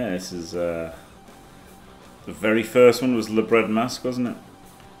 Yeah, this is the very first one was Le Bread Mask, wasn't it?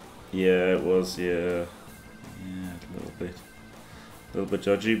 Yeah, it was. Yeah, a little bit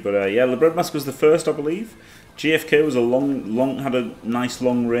dodgy, but yeah, Le Bread Mask was the first, I believe. GFK was had a nice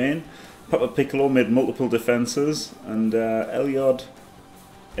long reign. Papa Piccolo made multiple defenses, and Elyod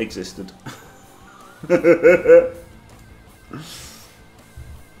existed. Here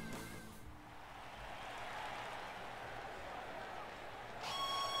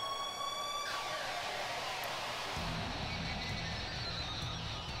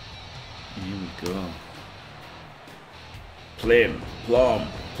we go. Plim, plom,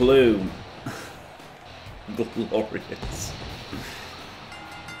 plume. Glorious.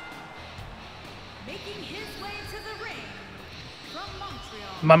 Making his way to the ring from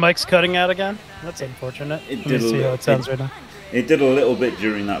Montreal. My mic's cutting out again? That's unfortunate. Let me see how it sounds right now. It did a little bit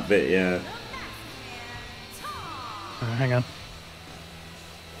during that bit, yeah. Hang on.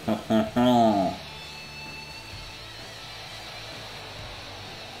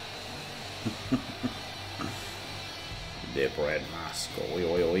 The Bread Mask, oi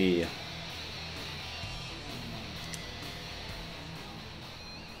oi oi.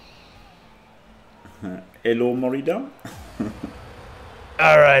 Hello, Morida.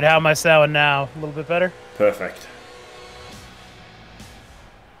 All right, how am I sounding now? A little bit better? Perfect.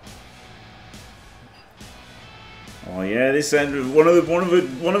 Oh yeah, this one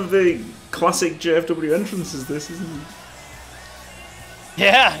of the classic JFW entrances. This isn't it?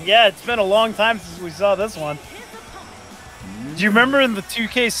 Yeah, it's been a long time since we saw this one. Do you remember in the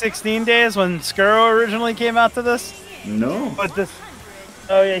 2k19 days when Skuro originally came out to this? No. But this,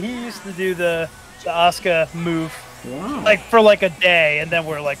 oh yeah, he used to do the Asuka move, Wow. like for like a day, and then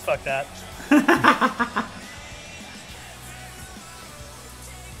we're like, fuck that.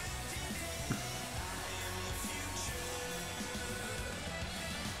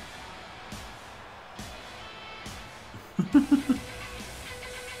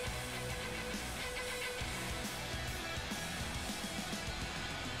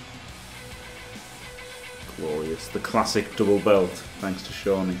 Glorious. The classic double belt, thanks to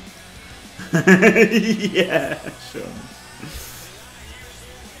Shawnee. Yeah, Shawnee.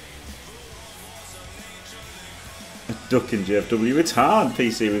 A duck in JFW. It's hard,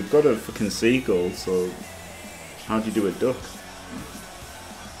 PC. We've got a fucking seagull, so how do you do a duck?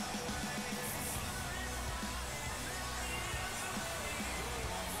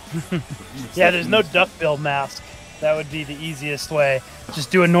 Yeah, there's no duckbill mask. That would be the easiest way.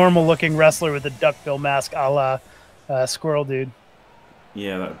 Just do a normal looking wrestler with a duckbill mask a la Squirrel Dude.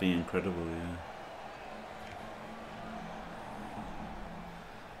 Yeah, that'd be incredible, yeah.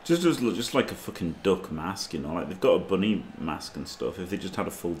 Just like a fucking duck mask, you know, like they've got a bunny mask and stuff. If they just had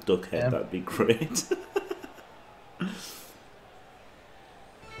a full duck head, Yeah. that'd be great.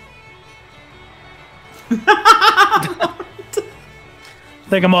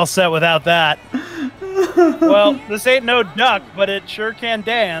 Think I'm all set without that. Well, this ain't no duck, but it sure can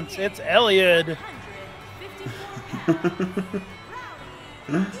dance. It's Elyod.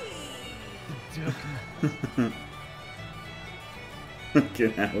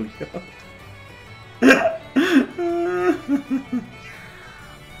 Fucking hell, God.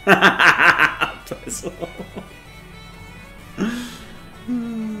 Piss off.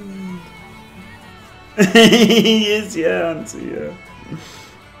 He is, yeah, auntie, yeah.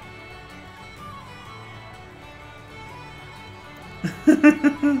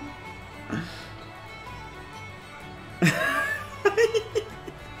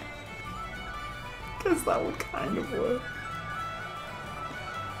 Because that would kind of work.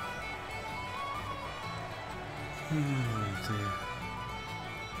 Oh, dear.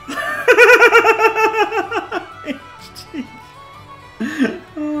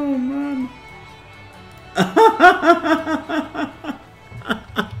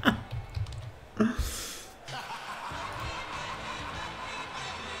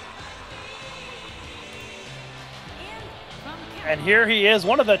 here he is,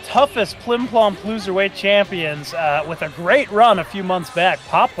 one of the toughest Plim-Plom Cruiserweight champions with a great run a few months back.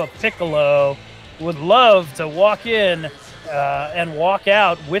 Papa Piccolo would love to walk in and walk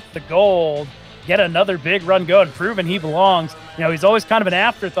out with the gold, get another big run going, proving he belongs. You know, he's always kind of an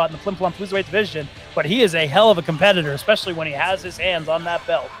afterthought in the Plim-Plom Cruiserweight division, but he is a hell of a competitor, especially when he has his hands on that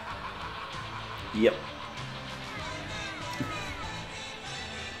belt. Yep.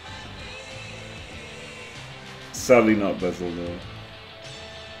 Sadly not bezel though.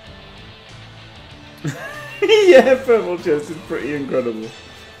 Yeah, purple chest is pretty incredible.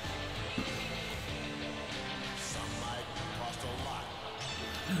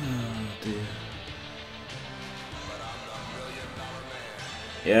 Oh dear.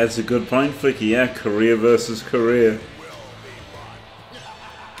 Yeah, it's a good point, Flicky. Yeah, career versus career.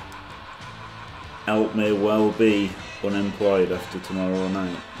 Elk may well be unemployed after tomorrow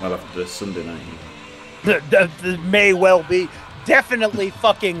night. Well, after Sunday night. The may well be. Definitely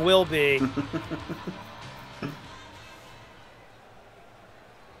fucking will be.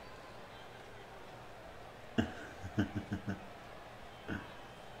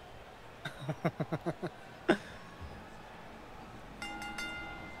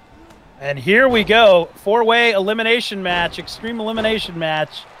 And here we go. 4-way elimination match, extreme elimination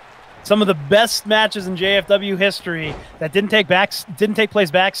match. Some of the best matches in JFW history that didn't take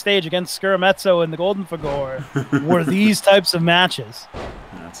place backstage against Skurametso and the Golden Fagor were these types of matches.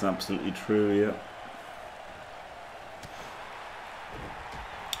 That's absolutely true, yeah.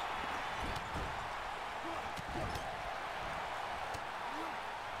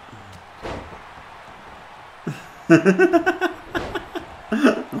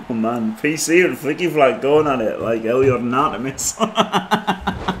 Oh man, PC and Flicky Flag going at it like Elliot and Artemis. Oh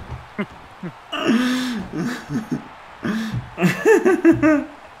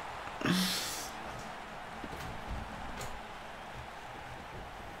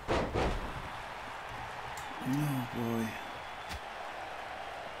boy.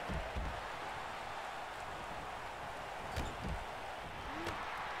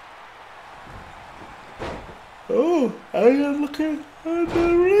 Oh, Elliot looking at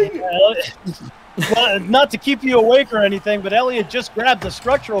the ring. Well, not to keep you awake or anything, but Elliot just grabbed the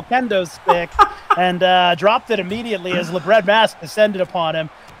structural kendo stick and dropped it immediately as LeBred Mask descended upon him.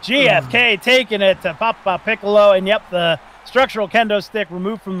 GFK taking it to Papa Piccolo, and yep, the structural kendo stick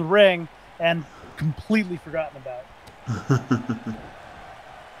removed from the ring and completely forgotten about.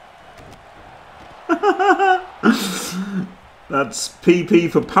 That's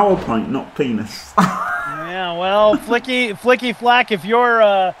PP for PowerPoint, not penis. Yeah, well, Flicky Flack, if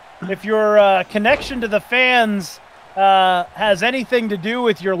your connection to the fans has anything to do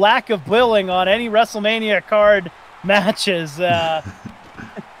with your lack of billing on any WrestleMania card matches, I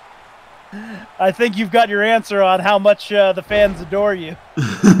think you've got your answer on how much the fans adore you.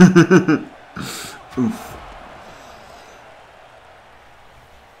 Oof.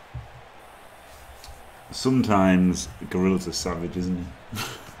 Sometimes Gorilla's a savage, isn't he?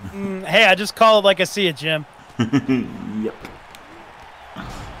 Hey, I just call it like I see it, Jim. Yep.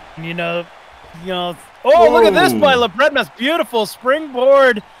 You know. Oh, whoa. Look at this by LeBredmas. Beautiful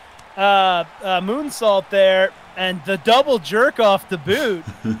springboard moonsault there, and the double jerk off the boot.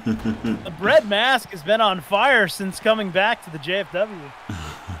 LeBred Mask has been on fire since coming back to the JFW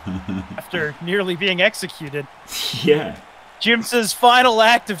after nearly being executed. Yeah. Jim says final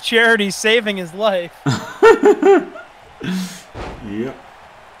act of charity saving his life. Yep.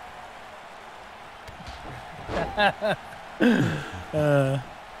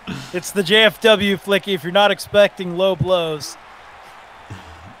 It's the JFW, Flicky, if you're not expecting low blows.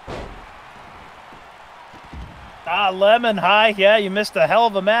 Lemon, hi. Yeah, you missed a hell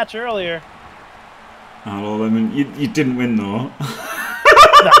of a match earlier. Hello, Lemon. You didn't win, though.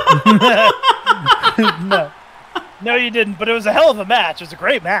 No. No, you didn't, but it was a hell of a match. It was a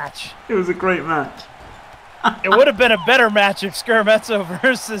great match. It was a great match. It would have been a better match if Skurametso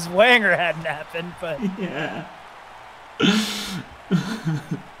versus Wanger hadn't happened, but... Yeah.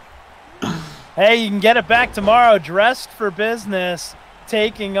 Hey, you can get it back tomorrow. Dressed for Business,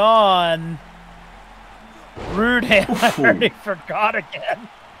 taking on... Rude Ham. I already forgot again.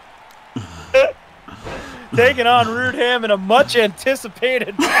 Taking on Rude Ham in a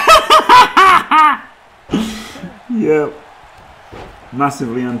much-anticipated match. Yep.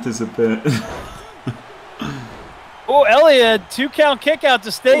 Massively anticipated. Oh, Elliot, 2-count kick out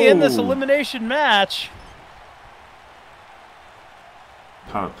to stay in this elimination match.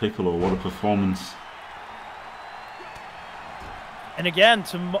 Papa Piccolo, what a performance. And again,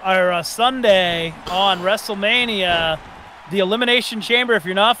 Sunday on WrestleMania, the Elimination Chamber, if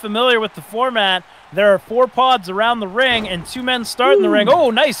you're not familiar with the format, There are 4 pods around the ring and 2 men start in the ring. Oh,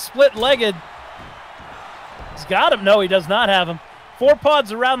 nice split-legged. He's got him. No, he does not have him. 4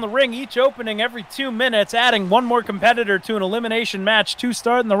 pods around the ring, each opening every 2 minutes, adding 1 more competitor to an elimination match to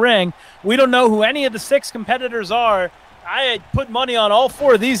start in the ring. We don't know who any of the 6 competitors are. I had put money on all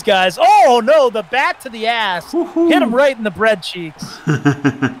 4 of these guys. Oh, no, the bat to the ass. Hit him right in the bread cheeks.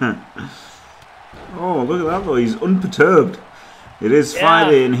 Oh, look at that, though. He's unperturbed. It is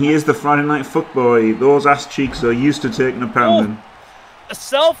Friday, and he is the Friday Night Fuckboy. Those ass cheeks are used to taking a pounding. A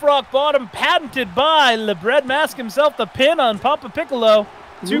self-rock bottom patented by Le Bread Mask himself, the pin on Papa Piccolo.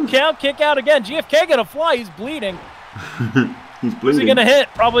 2 count, kick out again. GFK gonna fly, he's bleeding. He's bleeding. Who's he gonna hit?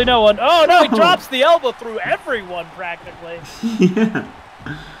 Probably no one. Oh no, he drops the elbow through everyone practically. Yeah.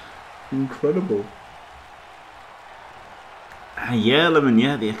 Incredible. Yeah, Lemon,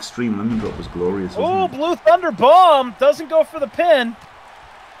 yeah, the extreme lemon drop was glorious. Oh, Blue Thunder Bomb doesn't go for the pin.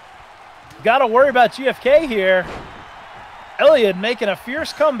 Gotta worry about GFK here. Elliott making a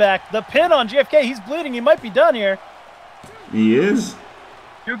fierce comeback. The pin on GFK. He's bleeding. He might be done here. He is.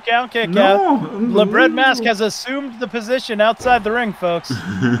 2 count kick out. Le Bread Mask has assumed the position outside the ring, folks.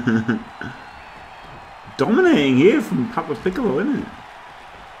 Dominating here from Papa Piccolo, isn't it?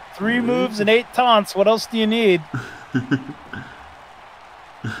 3 moves and 8 taunts. What else do you need?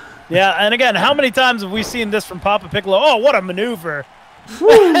 Yeah, and again, how many times have we seen this from Papa Piccolo? Oh, what a maneuver.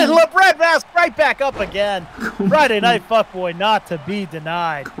 And Le Bread Mask right back up again. Friday Night Fuckboy not to be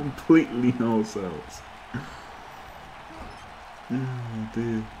denied. Completely no cells. Oh,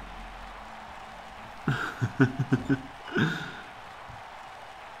 dear.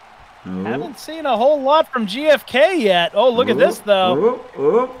 Oh. Haven't seen a whole lot from GFK yet. Oh, look at this, though.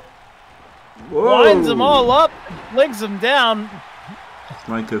 Winds them all up, flings them down. It's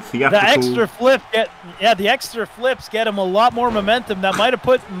like a theatrical... The extra flip, the extra flips get him a lot more momentum. That might have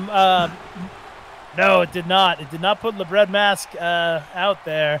put... no, it did not. It did not put Le Bread Mask out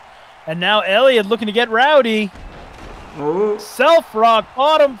there. And now Elliott looking to get rowdy. Oh. Self-rock,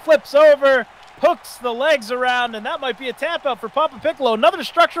 bottom, flips over, hooks the legs around, and that might be a tap-out for Papa Piccolo. Another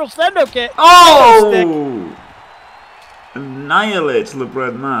structural stendo kick. Oh! Annihilates Le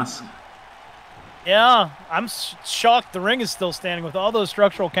Bread Mask. Yeah, I'm shocked the ring is still standing with all those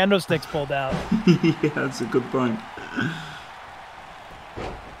structural kendo sticks pulled out. Yeah, that's a good point.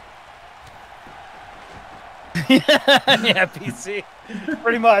 Yeah, PC.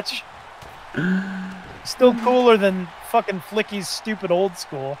 Pretty much. Still cooler than fucking Flicky's stupid old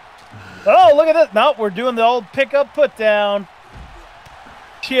school. Oh, look at this. No, we're doing the old pick-up, put-down.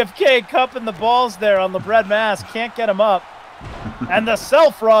 GFK cupping the balls there on Le Bread Mask. Can't get him up. And the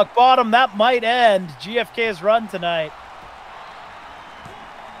self-rock bottom, that might end GFK's run tonight.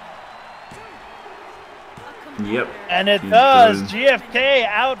 Yep. And it does. GFK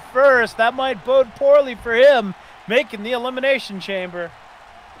out first. That might bode poorly for him, making the Elimination Chamber.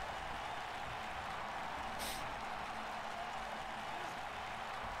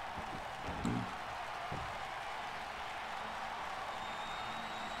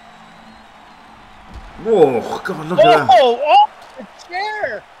 Whoa, God, look at that. Oh, the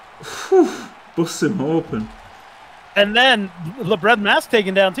chair. Busts him open. And then Le Bread Mask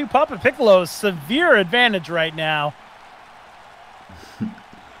taken down too. Papa Piccolo's severe advantage right now.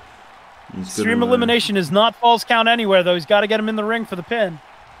 Extreme elimination is not false count anywhere, though. He's got to get him in the ring for the pin.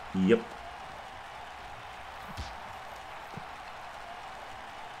 Yep.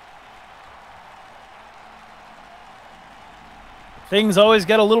 Things always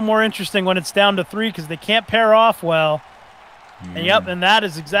get a little more interesting when it's down to 3 because they can't pair off well. And yep, and that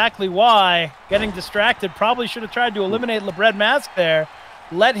is exactly why getting distracted. Probably should have tried to eliminate Le Bread Mask there.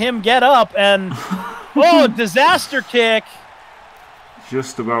 Let him get up and oh, disaster kick.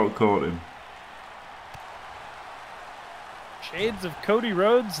 Just about caught him. Shades of Cody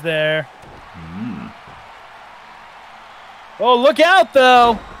Rhodes there. Oh, look out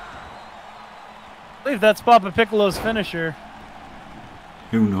though. I believe that's Papa Piccolo's finisher.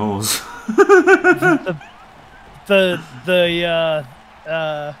 Who knows? the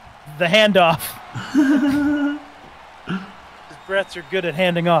handoff. His Bretts are good at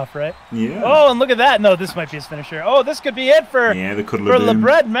handing off, right? Yeah. Oh, and look at that. No, this might be his finisher. Oh, this could be it for Le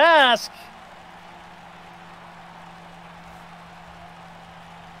Bread Mask.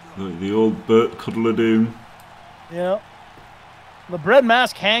 The old Burt Cuddler Doom. Yeah. Le Bread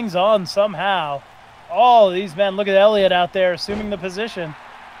Mask hangs on somehow. All of these men, look at Elliott out there assuming the position.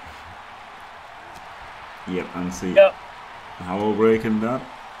 Yep, and see. Yep. Hollow breaking that.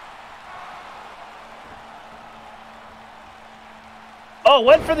 Oh,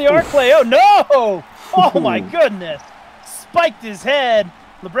 went for the arc play. Oh, no. Oh, my goodness. Spiked his head.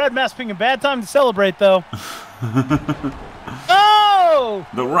 The bread mask picking a bad time to celebrate, though. Oh!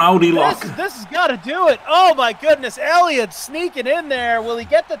 The rowdy lock. This has got to do it. Oh, my goodness. Elliott sneaking in there. Will he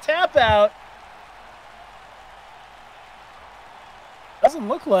get the tap out? Doesn't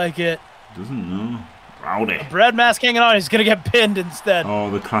look like it. Doesn't know. Rowdy. The bread mask hanging on. He's going to get pinned instead. Oh,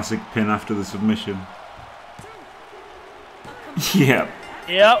 the classic pin after the submission. Yep.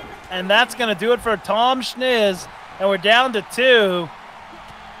 Yep. And that's going to do it for Tom Schniz. And we're down to 2.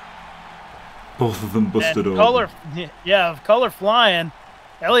 Both of them busted over. Color flying.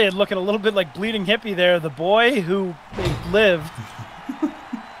 Elliott looking a little bit like Bleeding Hippie there, the boy who lived.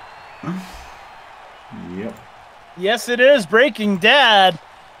 Yep. Yes, it is Breaking Dad.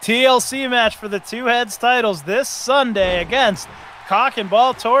 TLC match for the 2 heads titles this Sunday against Cock and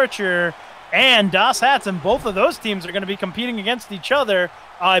Ball Torture and Das Hats, and both of those teams are going to be competing against each other,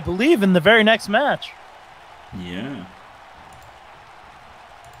 I believe, in the very next match. Yeah.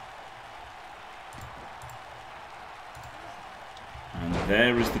 And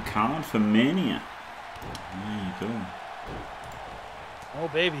there is the card for Mania. There you go. Oh,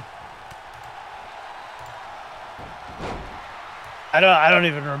 baby. I don't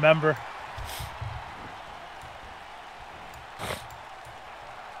even remember.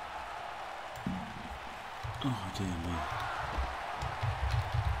 Oh, dear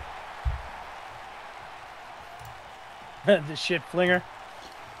me. The shit flinger.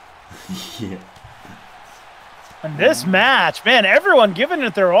 Yeah. And this match, man, everyone giving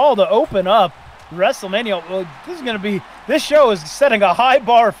it their all to open up WrestleMania. Well, this show is setting a high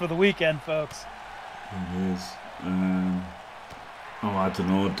bar for the weekend, folks. It is. I don't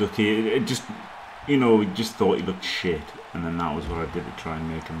know, Ducky. It just, we just thought he looked shit, and then that was what I did to try and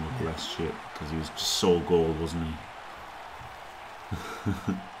make him look less shit, because he was just so gold, wasn't he?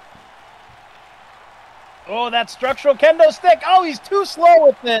 Oh, that structural kendo stick. Oh, he's too slow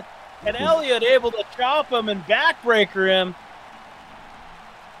with it. And Elliott able to chop him and backbreaker him.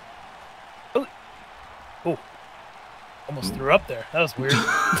 Oh, almost threw up there. That was weird.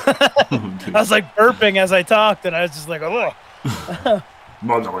 I was like burping as I talked, and I was just like, oh.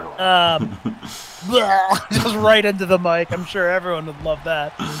 Just right into the mic. I'm sure everyone would love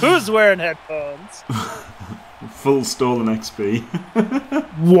that. Who's wearing headphones? Full stolen XP.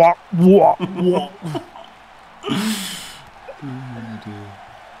 Wah, wah, wah. Oh, dear.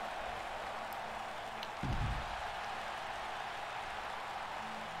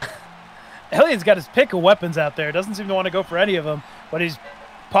 Elliott's got his pick of weapons out there. Doesn't seem to want to go for any of them. But he's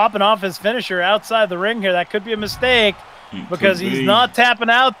popping off his finisher outside the ring here. That could be a mistake because he's not tapping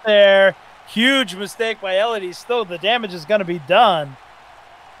out there. Huge mistake by Elliott. He's still, the damage is going to be done.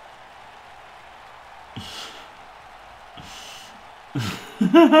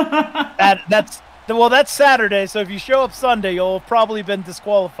 That's Saturday. So if you show up Sunday, you'll have probably been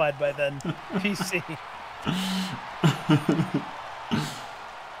disqualified by then. PC.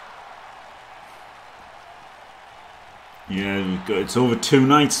 Yeah, it's over 2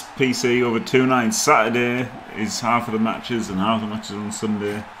 nights, PC, over 2 nights. Saturday is half of the matches and half the matches on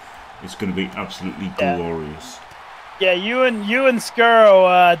Sunday. It's going to be absolutely glorious. Yeah, you and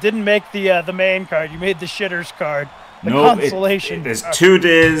Skuro didn't make the main card. You made the shitters card. The consolation. There's 2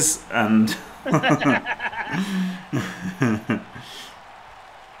 days and...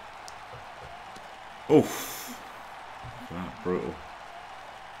 Oof. That brutal.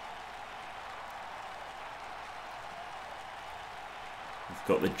 We've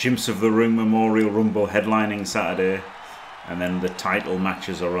got the Jimps of the Ring Memorial Rumble headlining Saturday, and then the title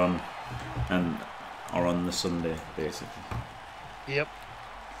matches are on the Sunday, basically. Yep.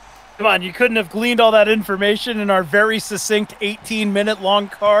 Come on, you couldn't have gleaned all that information in our very succinct 18-minute long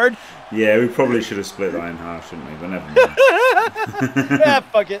card. Yeah, we probably should have split that in half, shouldn't we? But never mind. Yeah,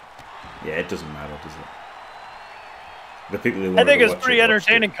 fuck it. Yeah, it doesn't matter, does it? The people who I think it's pretty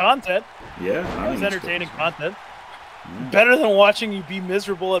entertaining content. Yeah, it was entertaining content. Yeah. Better than watching you be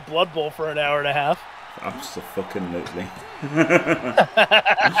miserable at Blood Bowl for an hour and a half. Absolutely.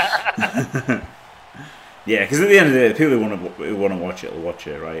 Yeah, because at the end of the day, the people who want to watch it will watch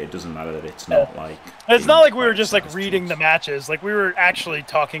it, right? It doesn't matter that it's not like... It's not like we were just like reading the matches. Like we were actually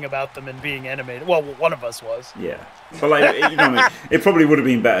talking about them and being animated. Well, one of us was. Yeah. But like, it probably would have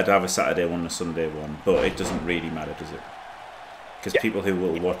been better to have a Saturday one and a Sunday one, but it doesn't really matter, does it? Because people who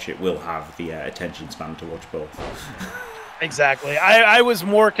will watch it will have the attention span to watch both. Exactly. I was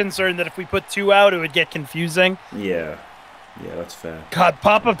more concerned that if we put 2 out, it would get confusing. Yeah. Yeah, that's fair. God,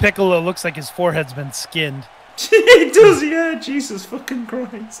 Papa Piccolo looks like his forehead's been skinned. It does, yeah. Jesus fucking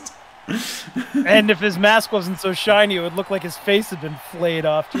Christ. And if his mask wasn't so shiny, it would look like his face had been flayed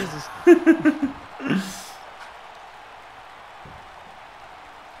off. Jesus.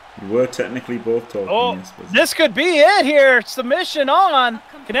 We were technically both talking. Oh, yes, but... this could be it here. Submission on.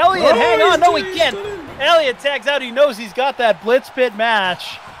 Can Elliott hang on? No, he can't. Elliott tags out. He knows he's got that Blitz Pit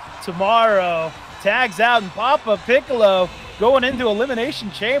match tomorrow. Tags out, and Papa Piccolo going into Elimination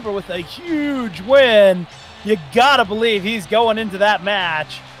Chamber with a huge win. You gotta believe he's going into that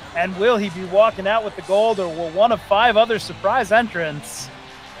match. And will he be walking out with the gold, or will one of 5 other surprise entrants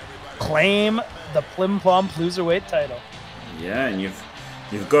claim the Plim Plom Cruiserweight title? Yeah, and you've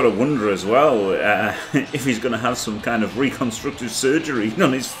got to wonder as well if he's going to have some kind of reconstructive surgery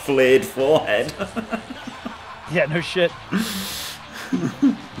on his flayed forehead. Yeah, no shit.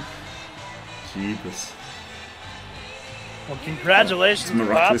 Jeebus. Well, congratulations It's to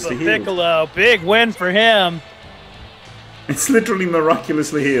Papa miraculously healed. Piccolo. Big win for him. It's literally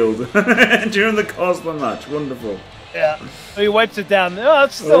miraculously healed during the course of the match. Wonderful. Yeah. He wipes it down. Oh,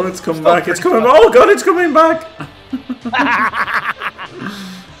 it's still, It's come still back. It's pretty coming tough. back. Oh, God, it's coming back.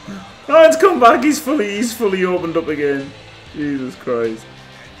 Oh, it's come back. He's fully opened up again. Jesus Christ.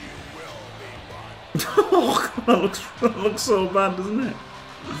 Oh, God, that looks so bad, doesn't it?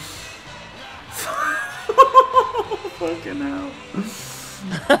 Fucking hell.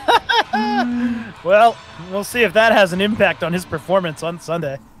 Well, we'll see if that has an impact on his performance on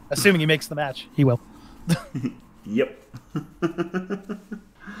Sunday. Assuming he makes the match. He will. Yep.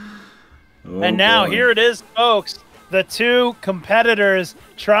 Oh, And now boy. here it is, folks. The 2 competitors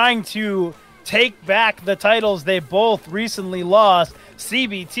trying to take back the titles they both recently lost.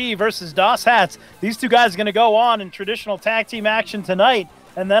 CBT versus DOS Hats. These 2 guys are going to go on in traditional tag team action tonight.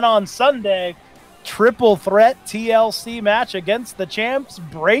 And then on Sunday, triple threat TLC match against the champs,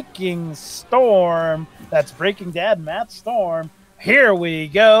 Breaking Storm. That's Breaking Dad, Matt Storm. Here we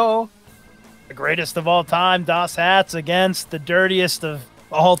go. The greatest of all time, DOS Hats, against the dirtiest of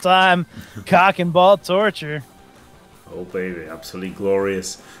all time, Cock and Ball Torture. Oh, baby, absolutely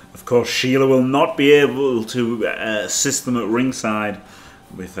glorious. Of course, Sheila will not be able to assist them at ringside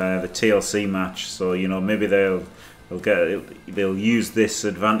with the TLC match. So, you know, maybe they'll use this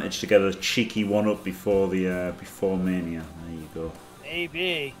advantage to get a cheeky one-up before before Mania. There you go.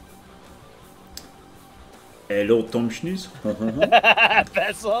 Maybe. Hello, Tom Schnooze.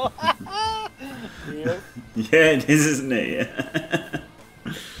 Vessel. Yeah, it is, isn't it?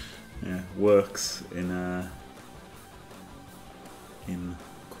 Yeah, yeah, works in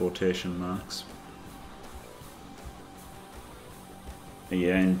quotation marks.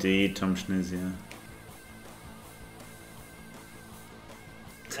 Yeah, indeed, Tom Schnooze, yeah.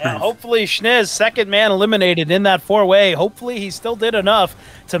 Now, hopefully, Schniz, second man eliminated in that 4-way. Hopefully, he still did enough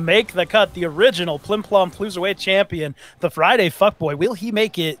to make the cut. The original Plim Plom Cruiserweight champion, the Friday Fuckboy. Will he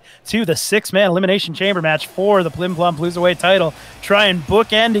make it to the 6-man elimination chamber match for the Plim Plom Cruiserweight title? Try and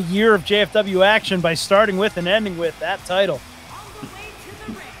bookend a year of JFW action by starting with and ending with that title. On the way to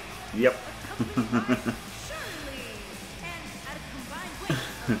the ring, Yep. Shirley, and at a combined weight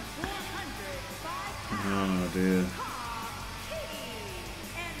of 405 pounds, Oh dear.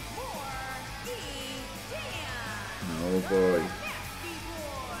 and more, Dan, Oh boy. Nasty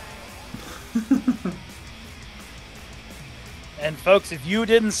Boy. And folks, if you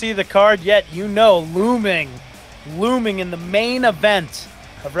didn't see the card yet, you know, looming in the main event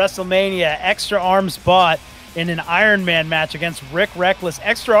of WrestleMania, Extra Arms Bot in an Iron Man match against Rick Reckless.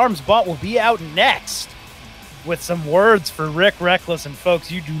 Extra Arms Bot will be out next with some words for Rick Reckless, and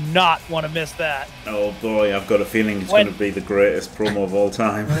folks, you do not want to miss that. Oh boy, I've got a feeling it's When- going to be the greatest promo of all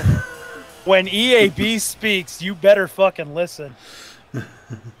time. When EAB speaks, you better fucking listen.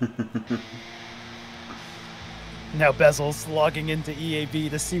 Now Bezel's logging into EAB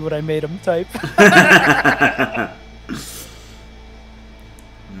to see what I made him type.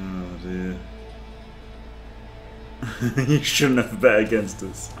 Oh dear. You shouldn't have bet against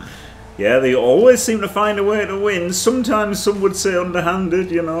us. Yeah, they always seem to find a way to win. Sometimes some would say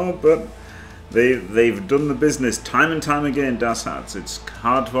underhanded, you know, but they've done the business time and time again, Das Hats. It's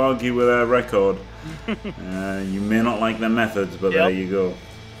hard to argue with their record. You may not like their methods, but there you go.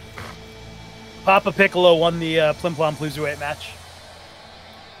 Papa Piccolo won the Plim Plom Cruiserweight match.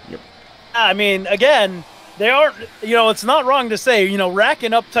 Yep. I mean, again, they aren't, you know, it's not wrong to say, you know,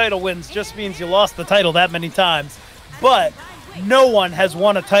 racking up title wins just means you lost the title that many times. But no one has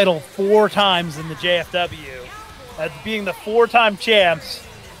won a title 4 times in the JFW. Being the 4-time champs,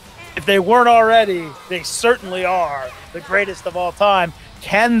 if they weren't already, they certainly are the greatest of all time.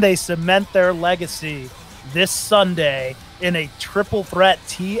 Can they cement their legacy this Sunday in a triple threat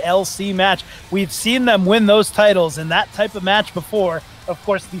TLC match? We've seen them win those titles in that type of match before. Of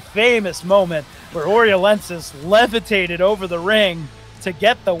course, the famous moment where Oriolensis levitated over the ring to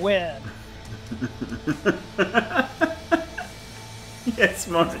get the win. Yes,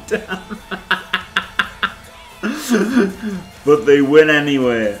 Monodam. But they win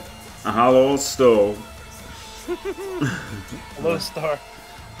anyway. Hello, Stowe. Hello, Star.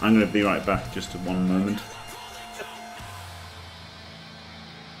 I'm going to be right back, just at one moment.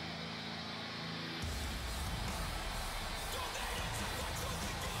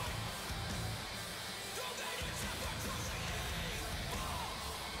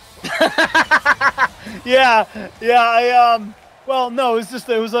 Yeah, well, no, it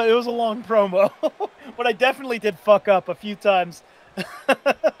was a long promo, but I definitely did fuck up a few times.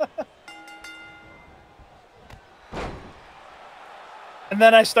 And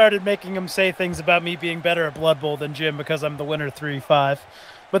then I started making him say things about me being better at Blood Bowl than Jim because I'm the winner 3-5.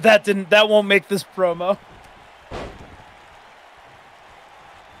 But that won't make this promo.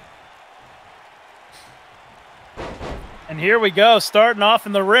 And here we go, starting off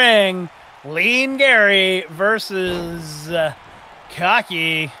in the ring. Lean Gary versus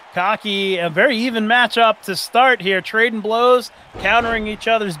Cocky. Cocky, a very even matchup to start here. Trading blows, countering each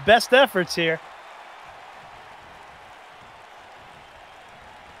other's best efforts here.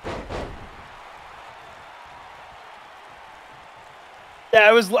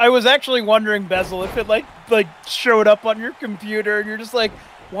 Yeah, I was actually wondering, Bezel, if it like showed up on your computer and you're just like,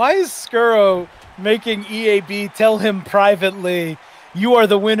 why is Skuro making EAB tell him privately, you are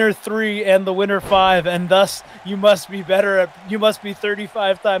the winner 3 and the winner 5, and thus you must be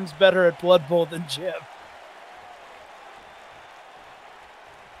 35 times better at Blood Bowl than Jim.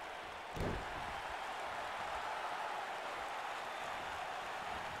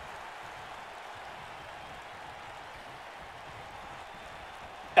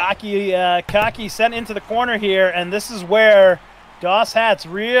 Cocky sent into the corner here, and this is where Doss Hats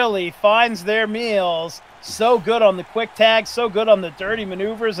really finds their meals. So good on the quick tags, so good on the dirty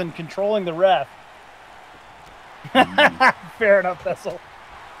maneuvers and controlling the ref. Fair enough, Bezel.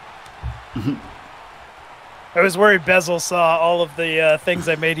 I was worried Bezel saw all of the things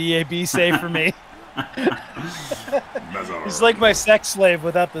I made EAB say for me. He's like my sex slave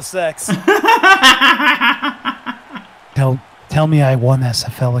without the sex. Tell me I won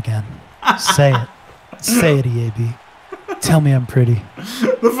SFL again. Say it. Say it, EAB. Tell me I'm pretty.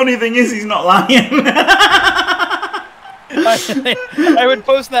 The funny thing is, he's not lying. I would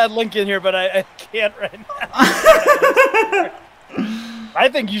post that link in here, but I can't right now. I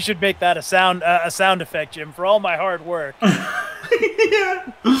think you should make that a sound effect, Jim, for all my hard work.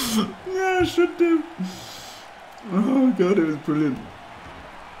 Yeah, I should do. Oh god, it was brilliant.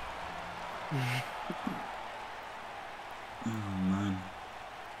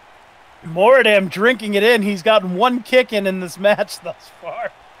 Moradam drinking it in. He's gotten one kick in this match thus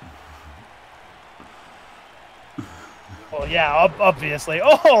far. Well, yeah, obviously.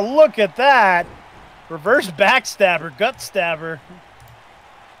 Oh, look at that. Reverse backstabber, gut stabber.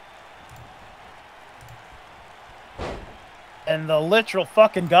 And the literal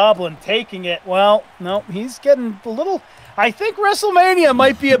fucking goblin taking it. Well, no, he's getting a little... I think WrestleMania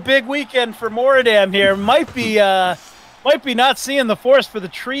might be a big weekend for Moradam here. Might be not seeing the forest for the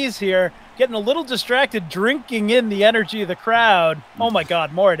trees here. Getting a little distracted, drinking in the energy of the crowd. Oh my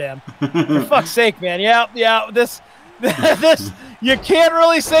God, Moradam. For fuck's sake, man. Yeah, this, you can't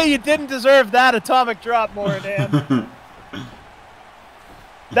really say you didn't deserve that atomic drop, Moradam.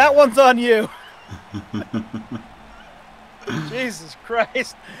 That one's on you. Jesus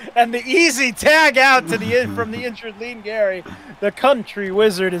Christ. And the easy tag out to from the injured Lean Gary. The country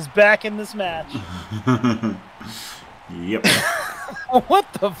wizard is back in this match. Yep.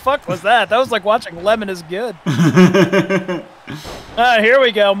 What the fuck was that? That was like watching Lemon is Good. Here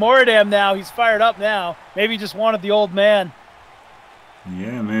we go. Moradam now. He's fired up now. Maybe he just wanted the old man.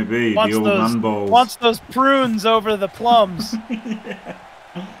 Yeah, maybe. The old man balls. Wants those prunes over the plums.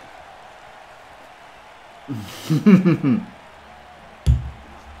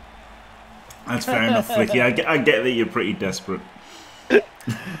 That's fair enough, Flicky. I get that you're pretty desperate.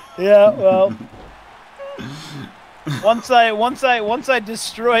 Yeah, well... Once I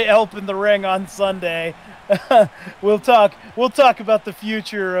destroy Elp in the ring on Sunday, we'll talk about the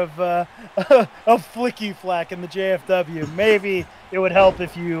future of Flicky Flack in the JFW. Maybe it would help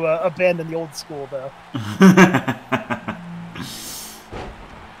if you abandon the old school, though. Oh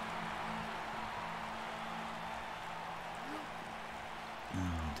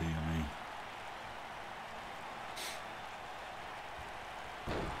dear me.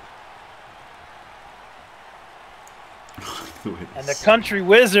 And the country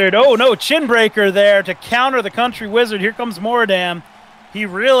wizard, oh no, chin breaker there to counter the country wizard. Here comes Moradam. He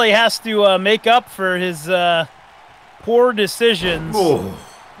really has to make up for his poor decisions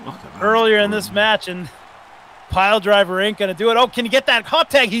earlier in this match. And Pile driver ain't going to do it. Oh, can you get that hot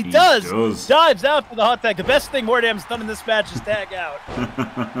tag? He does. Dives out for the hot tag. The best thing Mordam's done in this match is tag out.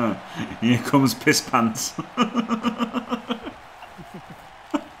 Here comes Piss Pants.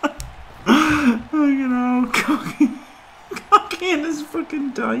 You know, cocky in his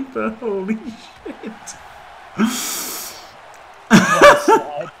fucking diaper. Holy shit.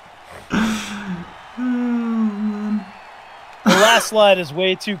 Oh, man. The last slide is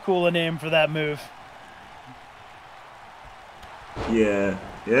way too cool a name for that move. Yeah.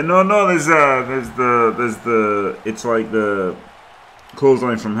 No. There's the. It's like the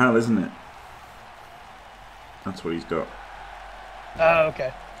clothesline from hell, isn't it? That's what he's got. Oh,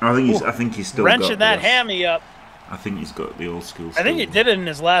 okay. I think he's still wrenching got that hammy up. I think he's got the old school. I think he did it in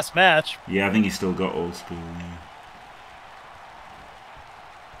his last match. Yeah, I think he's still got old school. Yeah.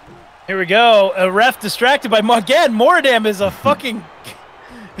 Here we go. A ref distracted by again. Mordam is a fucking.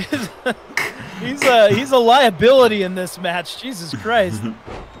 he's a liability in this match. Jesus Christ.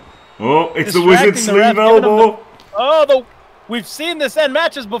 Oh, it's the wizard sleeve elbow. We've seen this end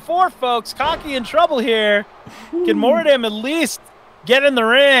matches before, folks. Cocky in trouble here. Can Mordam at least get in the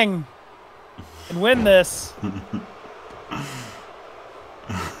ring and win this?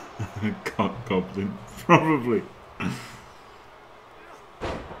 Cock goblin, probably.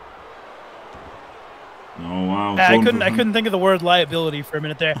 Oh wow! I couldn't think of the word liability for a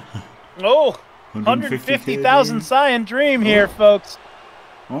minute there. Oh, 150,000 Cyan Dream here, folks.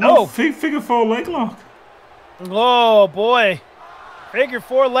 Oh no! Figure 4 leg lock. Oh boy, figure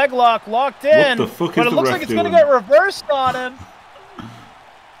 4 leg lock locked in. What the fuck but is it looks the like ref it's gonna get reversed on him.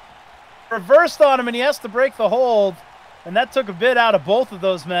 Reversed on him, and he has to break the hold, and that took a bit out of both of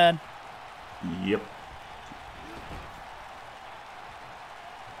those men. Yep.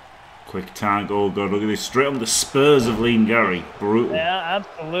 Quick tag. Oh god, look at this! Straight on the spurs of Lean Gary. Brutal. Yeah,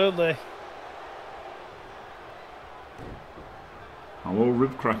 absolutely. Hello,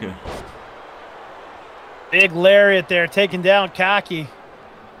 rib cracker. Big lariat there, taking down Cocky.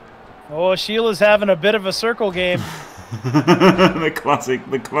 Oh, Sheila's having a bit of a circle game. the classic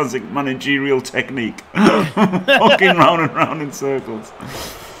managerial technique. Walking round and round in circles.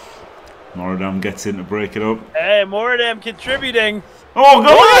 Mordam gets in to break it up. Hey, Mordam contributing. Oh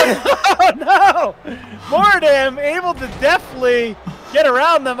god! Oh no! Mordam able to deftly get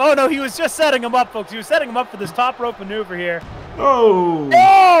around them. Oh no, he was just setting him up, folks. He was setting him up for this top rope maneuver here. Oh!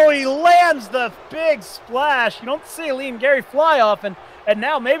 Oh, he lands the big splash. You don't see Lean Gary fly often. And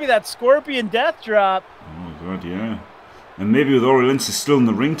now maybe that Scorpion death drop. Oh god, yeah. And maybe with Oriolensis still in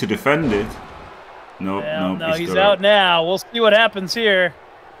the ring to defend it. Nope, well, nope. No, he's out now. We'll see what happens here.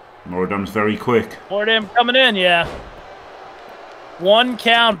 Mordam's very quick. Mordam coming in, yeah. 1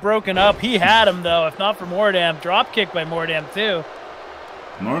 count broken up. He had him, though, if not for Mordam. Drop kick by Mordam, too.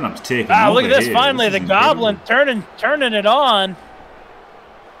 Mordam's taking Ah, over look at this. here. Finally, this the Goblin turning it on.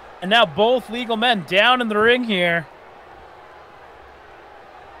 And now both legal men down in the ring here.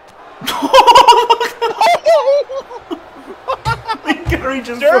 Lean Gary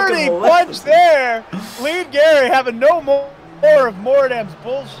just dirty punch there. Lean Gary having no more of Mordam's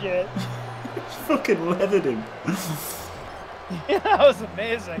bullshit. Fucking leathered him. Yeah, that was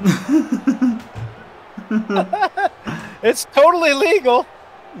amazing. It's totally legal.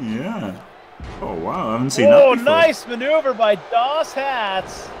 Yeah. Oh wow, I haven't seen that before. Oh, nice maneuver by Doss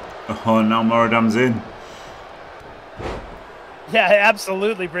Hats. Oh, now Mordam's in. Yeah,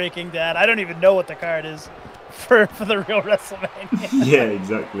 absolutely breaking that. I don't even know what the card is for the real WrestleMania. Yeah,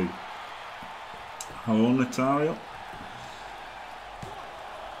 exactly. Hello, Natalia.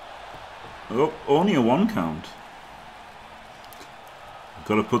 Oh, only a 1 count.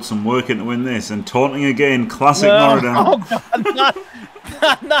 Got to put some work in to win this. And taunting again, classic Mordam. Oh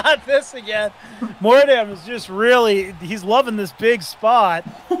God, not this again. Mordam is just really, he's loving this big spot,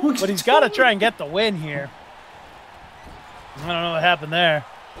 but he's got to try and get the win here. I don't know what happened there.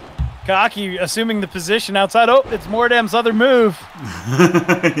 Cocky assuming the position outside. Oh, it's Mordam's other move.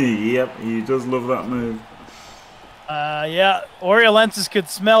 Yep, he does love that move. Yeah, Oriolensis could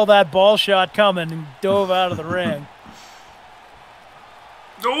smell that ball shot coming and dove out of the ring.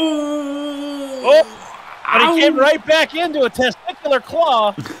 Oh! But he came right back into a testicular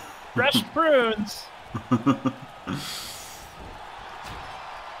claw. Fresh prunes.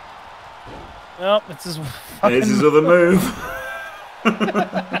 Well, it's his fucking There's his other move.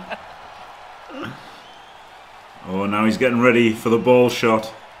 Oh, now he's getting ready for the ball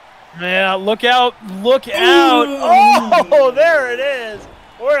shot. Yeah, look out. Look out. Oh, there it is.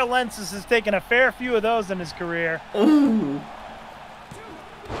 Oriolensis has taken a fair few of those in his career. Ooh.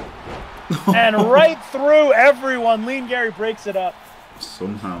 And right through everyone, Lean Gary breaks it up.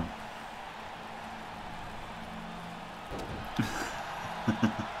 Somehow.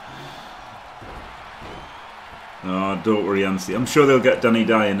 Oh, don't worry, Anstey. I'm sure they'll get Danny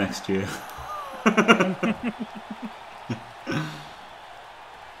Dyer next year.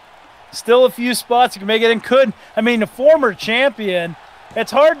 Still a few spots you can make it in. I mean, a former champion.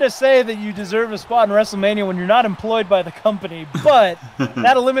 It's hard to say that you deserve a spot in WrestleMania when you're not employed by the company, but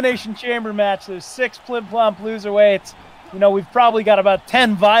that Elimination Chamber match, those 6 plim-plom loserweights, you know, we've probably got about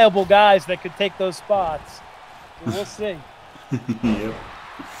 10 viable guys that could take those spots. So we'll see. Yep.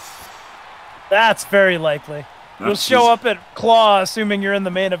 That's very likely. You'll show up at CLAW, assuming you're in the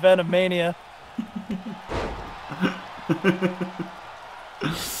main event of Mania.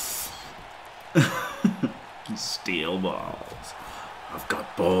 Steel balls. I've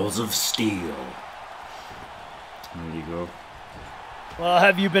got balls of steel. There you go. Well,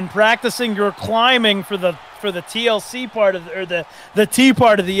 have you been practicing your climbing for the TLC part of the T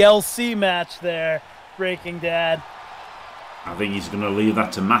part of the LC match there, Breaking Dad? I think he's going to leave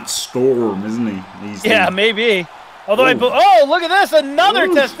that to Matt Storm, isn't he? Maybe. Although oh, look at this, another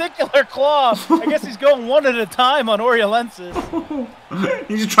testicular claw. I guess he's going one at a time on Oriolensis.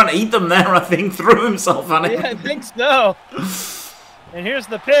 He's just trying to eat them there, I think, through himself on it. Yeah, I think so. And here's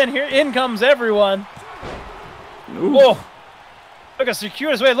the pin. Here in comes everyone. Ooh. Oh, look a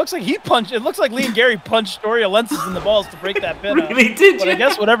circuitous way. It looks like he punched. It looks like Lee and Gary punched Oriolensis in the balls to break that pin. Really did, but I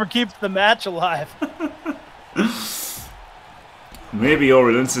guess whatever keeps the match alive. Maybe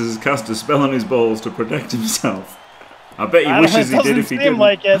Oriolensis has cast a spell on his balls to protect himself. I bet he wishes he did if he didn't.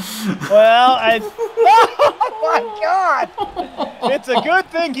 Like it. Well, oh my God! It's a good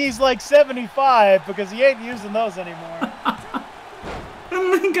thing he's like 75 because he ain't using those anymore.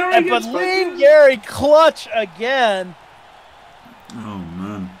 But Lee Gary clutch again. Oh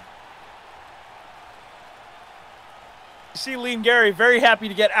man! You see Lee Gary very happy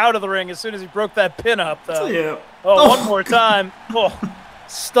to get out of the ring as soon as he broke that pin up, though. Yeah. Oh, one more time. Oh,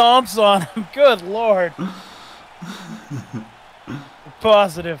 stomps on him. Good Lord.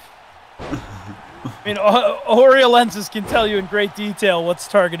 Positive. I mean, Oriolensis can tell you in great detail what's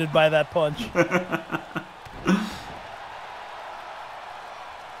targeted by that punch.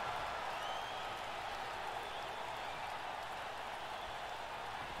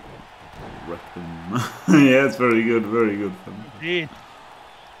 Yeah, it's very good, very good. Indeed.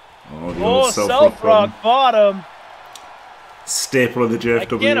 Oh, self-rock bottom. Staple of the JFW. I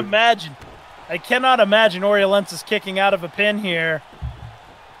can't imagine. I cannot imagine Oriolensis kicking out of a pin here.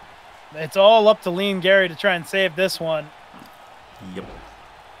 It's all up to Lean Gary to try and save this one. Yep.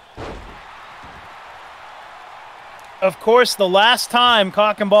 Of course, the last time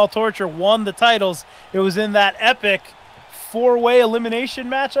Cock and Ball Torture won the titles, it was in that epic 4-way elimination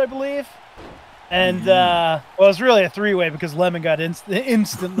match, I believe. And, well, it was really a 3-way because Lemon got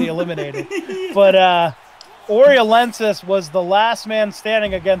instantly eliminated. But Oriolensis was the last man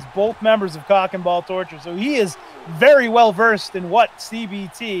standing against both members of Cock and Ball Torture. So he is very well versed in what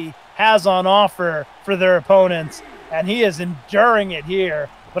CBT has on offer for their opponents. And he is enduring it here.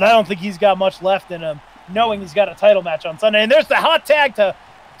 But I don't think he's got much left in him, knowing he's got a title match on Sunday. And there's the hot tag to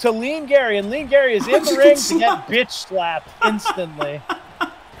Lean Gary. And Lean Gary is in the ring to get bitch slapped instantly.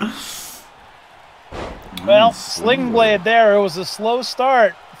 Well, Sling Blade there. It was a slow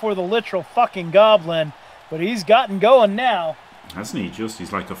start for the literal fucking goblin. But he's gotten going now. Hasn't he just?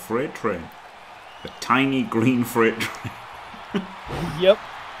 He's like a freight train. A tiny green freight train. Yep.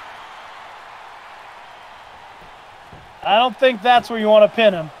 I don't think that's where you want to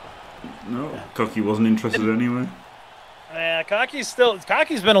pin him. No, Cocky wasn't interested anyway. Yeah, Cocky's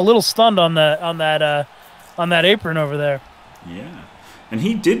been a little stunned on that apron over there. Yeah, and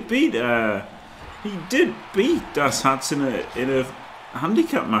he did beat Das Hats in a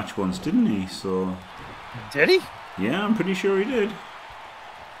handicap match once, didn't he? So. Did he? Yeah, I'm pretty sure he did.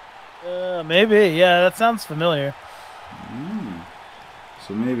 Maybe. Yeah, that sounds familiar.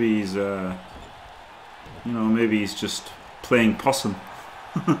 So maybe he's, maybe he's just playing possum.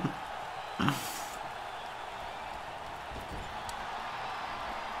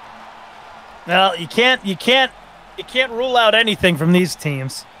 Well, you can't rule out anything from these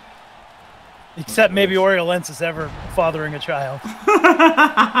teams, except maybe Oriolensis ever fathering a child.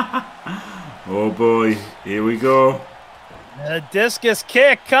 Oh boy, here we go. A discus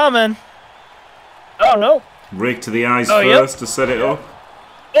kick coming. Oh no. Rake to the eyes first to set it up.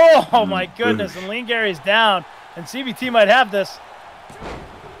 Oh my goodness, and Lean Gary's down. And CBT might have this.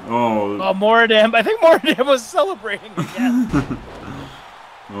 Oh, Moradam. I think Moradam was celebrating again.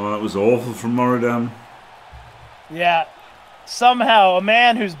 Oh, that was awful from Moradam. Yeah. Somehow a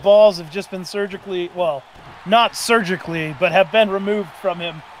man whose balls have just been surgically, well, not surgically, but have been removed from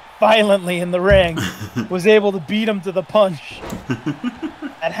him violently in the ring, was able to beat him to the punch.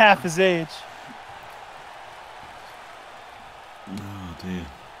 at half his age. Oh dear.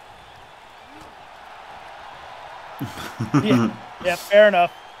 Yeah, fair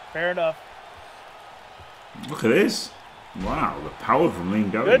enough. Fair enough. Look at this. Wow, the power from Lean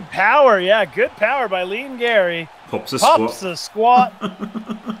Gary. Good power, yeah. Good power by Lean Gary. Pops a Pops squat. a squat.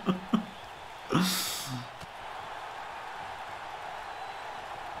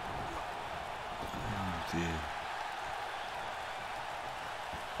 Oh dear.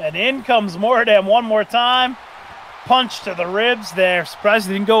 And in comes Mordam one more time. Punch to the ribs there. Surprised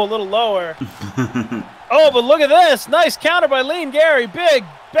he didn't go a little lower. Oh, but look at this. Nice counter by Lean Gary. Big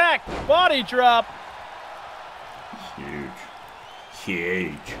back body drop. Huge.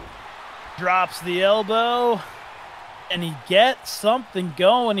 Huge. Drops the elbow. And he gets something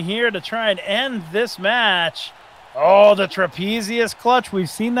going here to try and end this match. Oh, the trapezius clutch. We've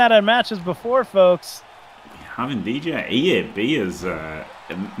seen that in matches before, folks. We have indeed, yeah. EAB has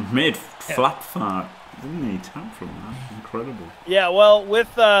made flap fart. Didn't he tap from that? Incredible. Yeah, well,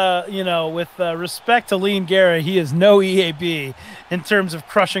 with respect to Lean Gary, he is no EAB in terms of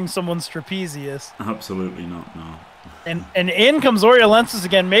crushing someone's trapezius. Absolutely not, no. And in comes Oriolensis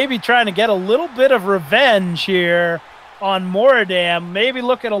again, maybe trying to get a little bit of revenge here on Moradam. Maybe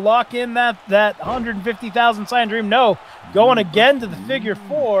looking to lock in that 150,000 sign dream. No, going again to the figure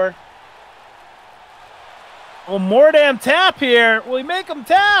 4. Will Moradam tap here? Will he make him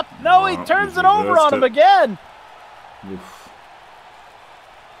tap? No, he turns it over on him again. Oof.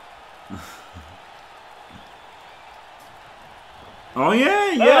 Oh,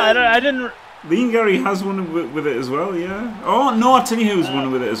 yeah, yeah. I didn't... Lean Gary has won with it as well, yeah. Oh, no, I'll tell you who's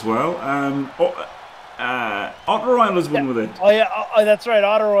won with it as well. Otto Royal has won with it. Oh, yeah, that's right.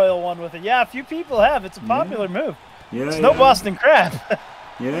 Otto Royal won with it. Yeah, a few people have. It's a popular move. Yeah, it's no Boston Crab.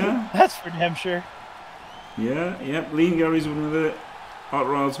 Yeah. That's for damn sure. Yeah, yep. Lean Gary's won with it. Otto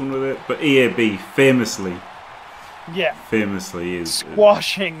Royal's won with it. But EAB, famously is...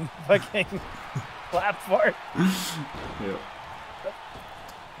 squashing fucking flap fart. Yeah.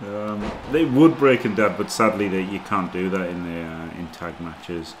 They would break and dab, but sadly you can't do that in tag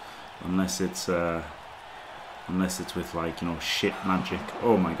matches unless it's with shit magic.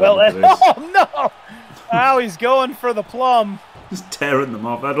 Oh my god! Look at this. Oh no! Wow, he's going for the plum. Just tearing them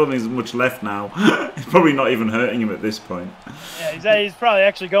off. I don't think there's much left now. It's probably not even hurting him at this point. Yeah, he's probably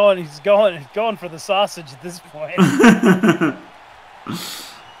actually going. He's going for the sausage at this point.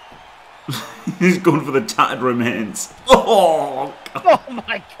 He's going for the tattered remains. Oh, God. Oh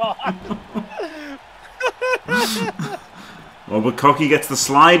my god. Oh, but Cocky gets the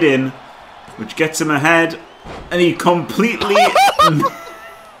slide in, which gets him ahead, and he completely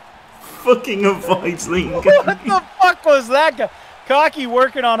fucking avoids Lean Gary. What the fuck was that guy? Cocky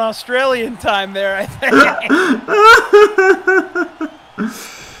working on Australian time there, I think.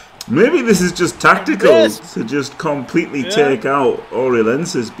 Maybe this is just tactical to just completely take out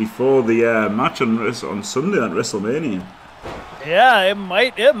Oriolensis before the match on Sunday at WrestleMania. Yeah, it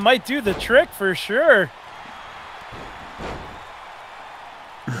might do the trick for sure.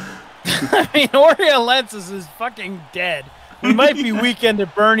 I mean, Oriolensis is fucking dead. We might be Weekend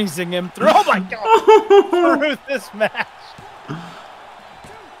at Bernie'sing him through. Oh my god! Through this match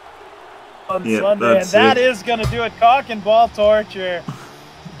on Sunday, and that is gonna do it. Cock and ball torture.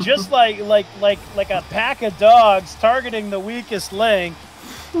 Just like a pack of dogs targeting the weakest link,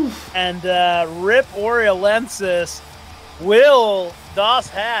 and Rip Oriolensis. Will Das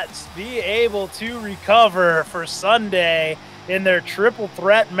Hats be able to recover for Sunday in their triple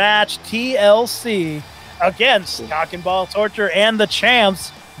threat match TLC against Cock and Ball Torture and the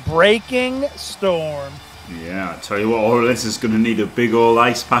champs Breaking Storm? Yeah, I tell you what, Oriolensis is going to need a big old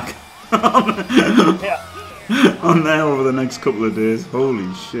ice pack on there over the next couple of days.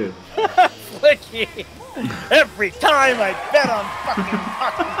 Holy shit. Flicky. Every time I bet on fucking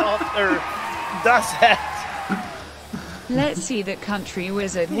Cock and Ball Das Hats. Let's see that country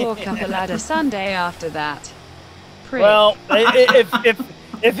wizard walk up a ladder Sunday after that. Prick. Well,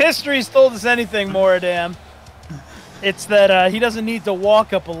 if history's told us anything, Moradam, it's that he doesn't need to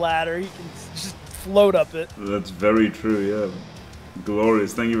walk up a ladder. He can just float up it. That's very true, yeah.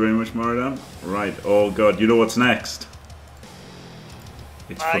 Glorious. Thank you very much, Moradam. Right. Oh, God. You know what's next?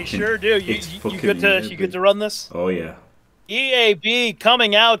 I sure do. You good to run this? Oh, yeah. EAB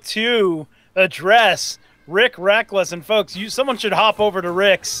coming out to address Rick Reckless. And folks, someone should hop over to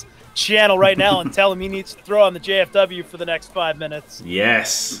Rick's channel right now and tell him he needs to throw on the JFW for the next 5 minutes.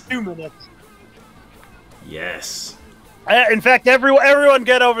 Yes. 2 minutes. Yes. In fact, everyone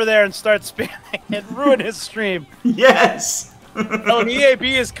get over there and start spamming and ruin his stream. Yes. Oh, EAB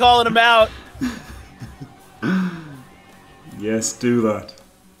is calling him out. Yes, do that.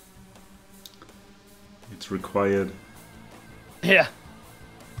 It's required. Yeah.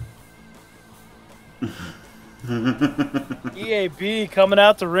 EAB coming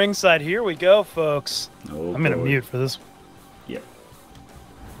out to ringside. Here we go, folks. Oh, I'm going to boy. mute for this. Yep.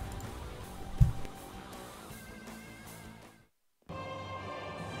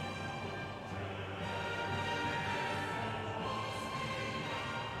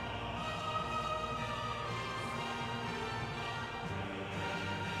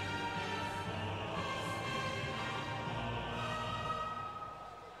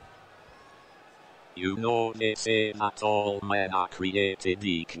 You know they say that all men are created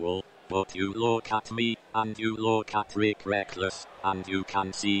equal, but you look at me, and you look at Rick Reckless, and you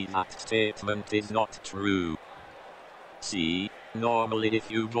can see that statement is not true. See, normally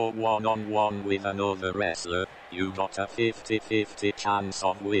if you go one-on-one with another wrestler, you got a 50-50 chance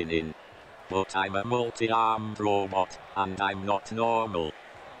of winning. But I'm a multi-armed robot, and I'm not normal.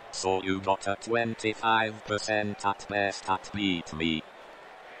 So you got a 25% at best at beat me.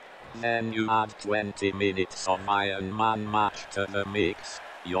 Then you add 20 minutes of Iron Man match to the mix,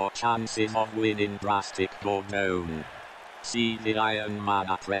 your chances of winning drastic go down. See the Iron Man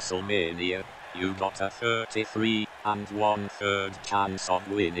at WrestleMania, you got a 33 1/3 chance of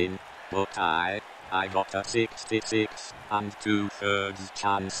winning, but I got a 66 2/3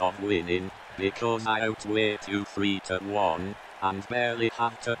 chance of winning, because I outweighed you 3-1, and barely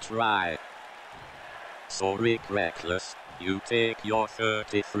had to try. So Rick Reckless, you take your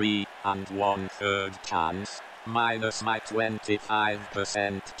 33 1/3 chance, minus my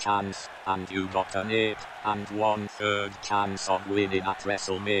 25% chance, and you got an 8 1/3 chance of winning at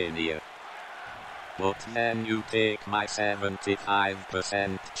WrestleMania. But then you take my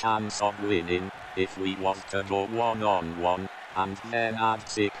 75% chance of winning, if we was to go one-on-one, and then add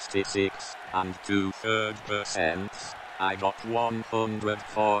 66 2/3%. I got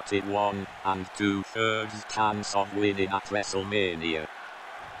 141 2/3 chance of winning at WrestleMania.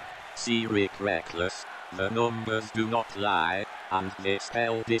 See Rick Reckless, the numbers do not lie, and they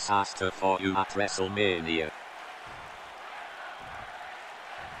spell disaster for you at WrestleMania.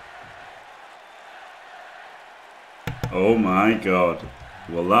 Oh my god.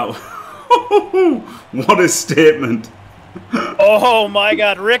 Well, that... what a statement. Oh my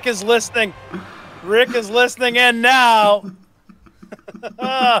God, Rick is listening. Rick is listening in now.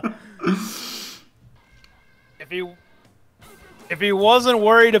 If he wasn't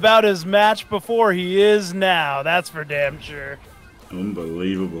worried about his match before, he is now. That's for damn sure.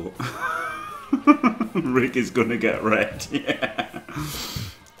 Unbelievable. Rick is gonna get wrecked. Yeah.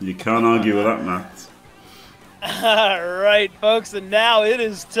 You can't argue with that, Matt. All right, folks, and now it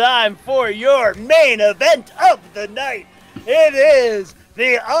is time for your main event of the night. It is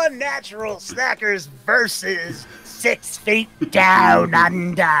the Unnatural Snackers versus 6 Feet Down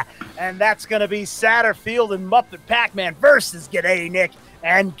Under. And that's going to be Satterfield and Muppet Pac-Man versus G'day Nick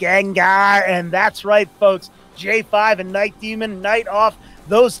and Gengar. And that's right, folks. J5 and Night Demon, Night Off.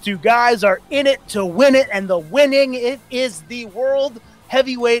 Those two guys are in it to win it. And the winning, it is the World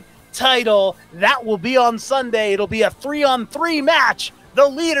Heavyweight title. That will be on Sunday. It'll be a 3-on-3 match. The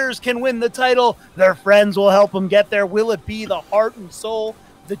leaders can win the title. Their friends will help them get there. Will it be the Heart and Soul,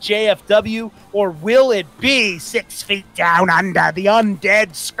 the JFW, or will it be 6 Feet Down Under, the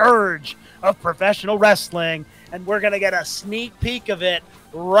undead scourge of professional wrestling? And we're going to get a sneak peek of it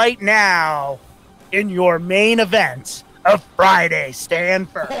right now in your main event of Friday. Stand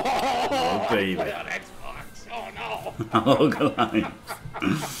firm. Oh, baby. Xbox. Oh, no. Oh, God.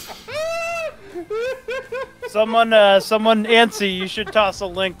 Someone, Nancy, you should toss a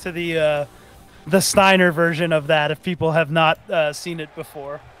link to the Steiner version of that if people have not seen it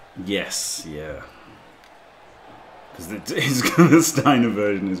before. Yes, yeah. Because the Steiner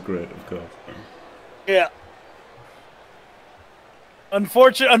version is great, of course. Yeah.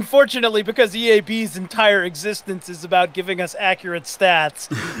 Unfortunately, because EAB's entire existence is about giving us accurate stats,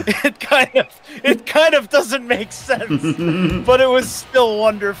 it kind of doesn't make sense. But it was still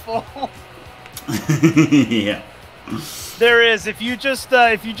wonderful. Yeah. There is, if you just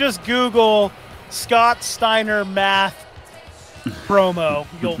Google Scott Steiner math promo,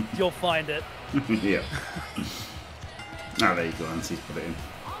 you'll find it. Yeah. Ah, there you go, Nancy's put it in.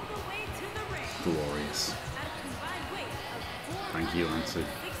 All the way to the ring. Glorious. At a combined weight of Thank you, Nancy.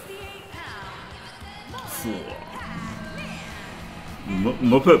 468 pounds.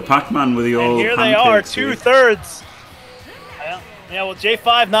 Muppet Pac-Man with the And old here they are, pancakes here. 2/3. Yeah, well,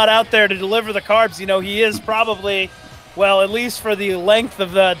 J5 not out there to deliver the carbs. You know, he is probably, well, at least for the length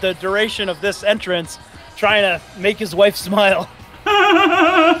of the duration of this entrance, trying to make his wife smile.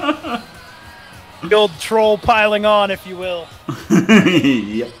 The old troll piling on, if you will.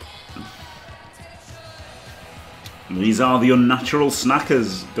 Yep. These are the unnatural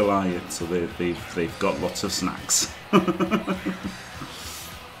snackers, Goliath, so they've got lots of snacks.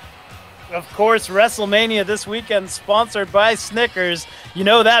 Of course, WrestleMania this weekend sponsored by Snickers. You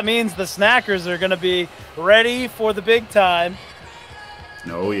know that means the snackers are going to be ready for the big time.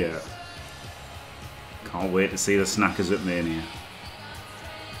 Oh yeah. Can't wait to see the snackers at Mania.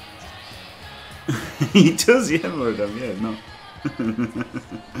 He does, yeah, Moradam, yeah, no.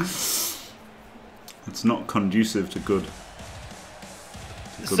 It's not conducive to good.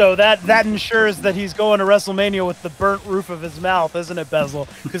 So that ensures that he's going to WrestleMania with the burnt roof of his mouth, isn't it, Bezel?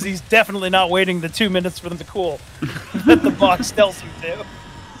 Because he's definitely not waiting the 2 minutes for them to cool that the box tells him to.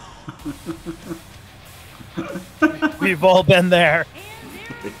 We've all been there.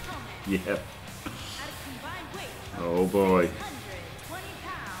 Yeah. Oh boy.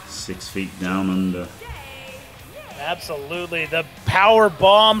 6 feet down under. Absolutely. The power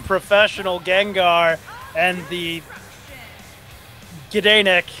bomb professional Gengar and the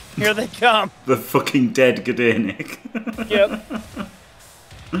Gdanik. Here they come. The fucking dead Gdanik. Yep.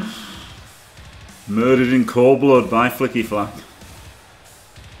 Murdered in cold blood by Flicky Flack.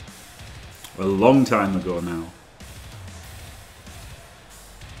 A long time ago now.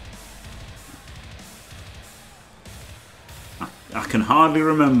 I can hardly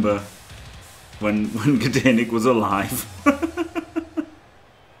remember when Gdanik was alive.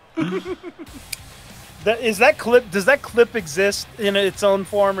 Does that clip exist in its own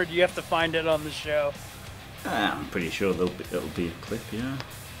form, or do you have to find it on the show? I'm pretty sure it'll be a clip, yeah.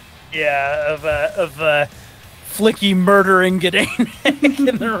 Yeah, of Flicky murdering Gdanik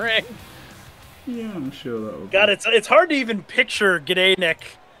in the ring. Yeah, I'm sure that'll. God, it's hard to even picture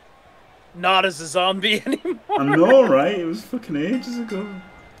Gdanik not as a zombie anymore. I know, right? It was fucking ages ago.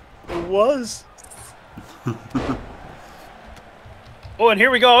 It was. Oh, and here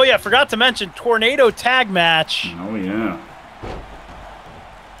we go. Oh, yeah, forgot to mention tornado tag match. Oh, yeah.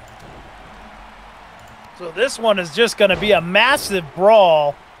 So this one is just going to be a massive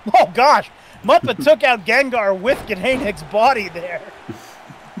brawl. Oh, gosh. Muppet took out Gengar with Gdanik's body there.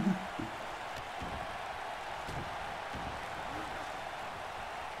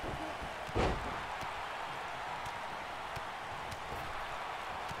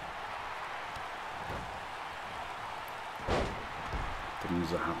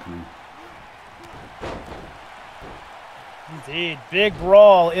 Things are happening. Indeed. Big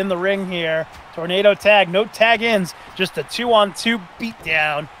brawl in the ring here. Tornado tag. No tag-ins. Just a 2-on-2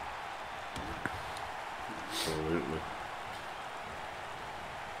 beatdown. Absolutely.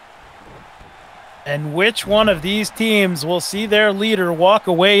 And which one of these teams will see their leader walk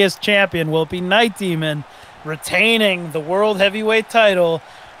away as champion? Will it be Night Demon retaining the World Heavyweight title?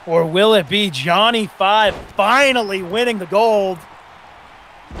 Or will it be Johnny 5 finally winning the gold?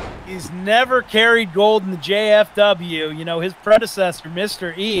 He's never carried gold in the JFW. You know, his predecessor,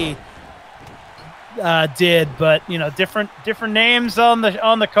 Mr. E, did, but you know, different names on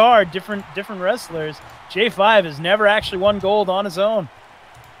the card, different wrestlers. J5 has never actually won gold on his own.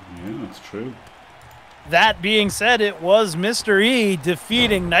 Yeah, that's true. That being said, it was Mr. E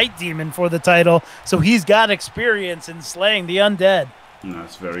defeating Night Demon for the title, so he's got experience in slaying the undead.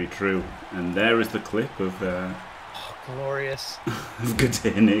 That's very true. And there is the clip of Glorious. of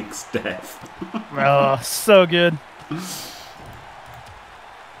Gdanik's death. Oh, so good.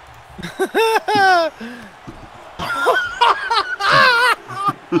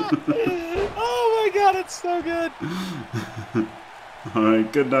 Oh my god, it's so good.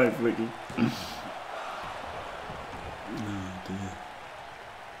 Alright, good night, Flicky.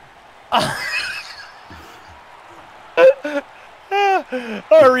 Oh dear.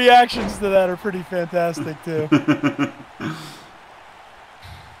 Our reactions to that are pretty fantastic too.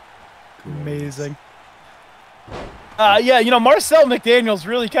 Amazing. Yeah, you know, Marcel McDaniels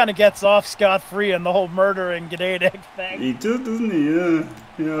really kind of gets off scot-free on the whole murdering Gdanik thing. He does, doesn't he? Yeah.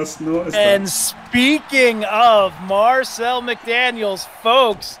 Yeah, I noticed And that. speaking of Marcel McDaniels,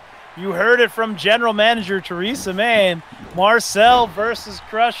 folks, you heard it from General Manager Teresa Main. Marcel versus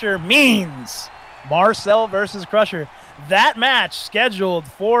Crusher means Marcel versus Crusher. That match scheduled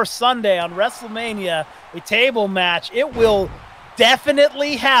for Sunday on WrestleMania, a table match. It will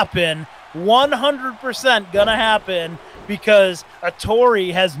definitely happen. 100% gonna happen because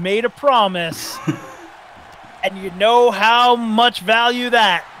Atori has made a promise. And you know how much value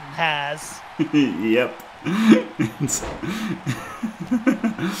that has. Yep.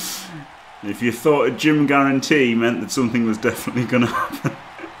 If you thought a gym guarantee meant that something was definitely going to happen,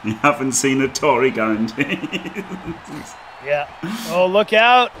 you haven't seen a Tory guarantee. Yeah. Oh, look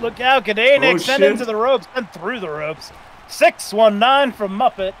out. Look out. Gdanik sent shit. into the ropes and through the ropes. 619 from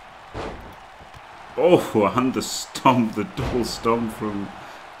Muppet. Oh, and the stomp, the double stomp from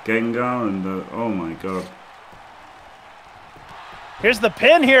Gengar, and the, oh my god. Here's the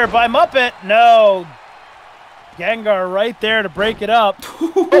pin here by Muppet. No. Gengar right there to break it up.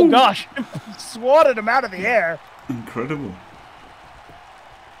 Oh, gosh. Swatted him out of the air. Incredible.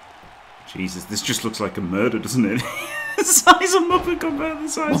 Jesus, this just looks like a murder, doesn't it? The size of Muppet compared to the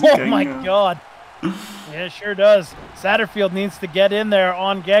size of Gengar. Oh, my God. Yeah, it sure does. Satterfield needs to get in there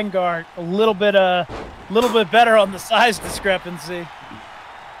on Gengar a little bit better on the size discrepancy.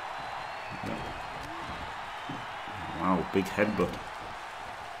 Wow, big headbutt.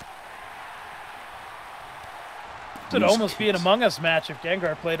 This would almost be an Among Us match if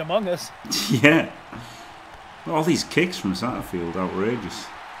Gengar played Among Us. Yeah. All these kicks from Satterfield, outrageous.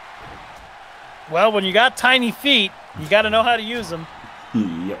 Well, when you got tiny feet, you got to know how to use them.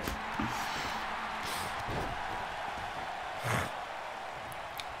 Yep.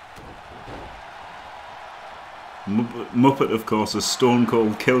 Muppet, of course, a stone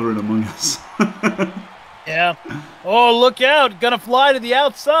cold killer in Among Us. Yeah. Oh, look out. Gonna fly to the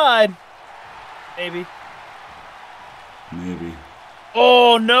outside. Maybe. Maybe.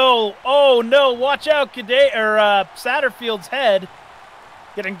 Oh, no. Oh, no. Watch out, Satterfield's head.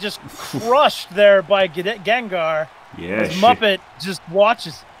 Getting just crushed there by Gengar. Yeah. As Muppet just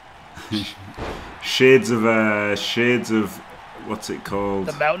watches. Shades of, what's it called?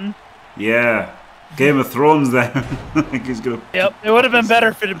 The mountain? Yeah. Game of Thrones there. I think he's gonna. Yep. It would have been better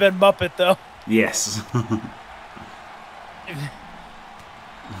if it had been Muppet, though. Yes.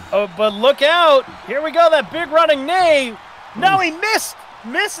 Oh, but look out. Here we go. That big running knee. No, he missed.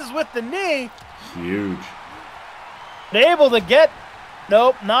 Misses with the knee. Huge. Able to get.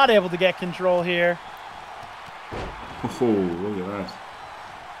 Nope, not able to get control here. Oh, look at that.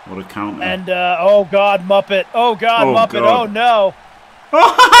 What a counter. And, oh, God, Muppet. Oh, God, Oh, Muppet. God. Oh, no. Okay.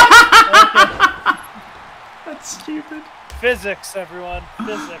 That's stupid. Physics, everyone.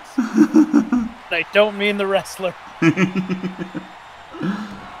 Physics. I don't mean the wrestler.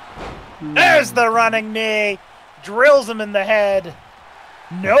 There's the running knee. Drills him in the head.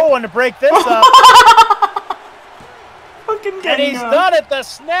 No one to break this up. And he's done it. The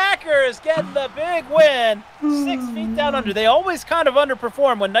Snacker is getting the big win. 6 feet down under. They always kind of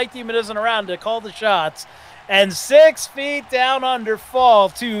underperform when Night Demon isn't around to call the shots. And 6 feet down under fall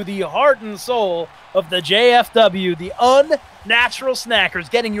to the heart and soul of the JFW, the Unnatural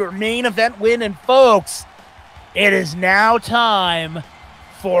Snackers, getting your main event win. And folks, it is now time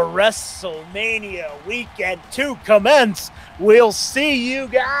for WrestleMania Weekend to commence. We'll see you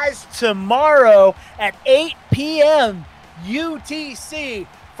guys tomorrow at 8 p.m. UTC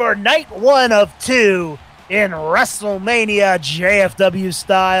for night 1 of 2 in WrestleMania JFW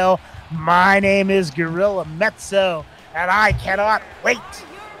style. My name is Gorilla Mezzo, and I cannot wait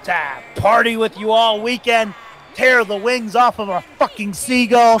to party with you all weekend, tear the wings off of a fucking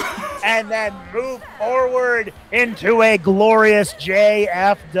seagull, and then move forward into a glorious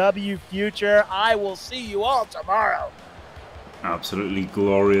JFW future. I will see you all tomorrow. Absolutely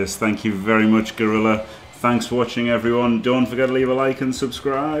glorious. Thank you very much, Gorilla. Thanks for watching, everyone. Don't forget to leave a like and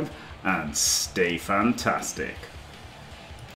subscribe, and stay fantastic.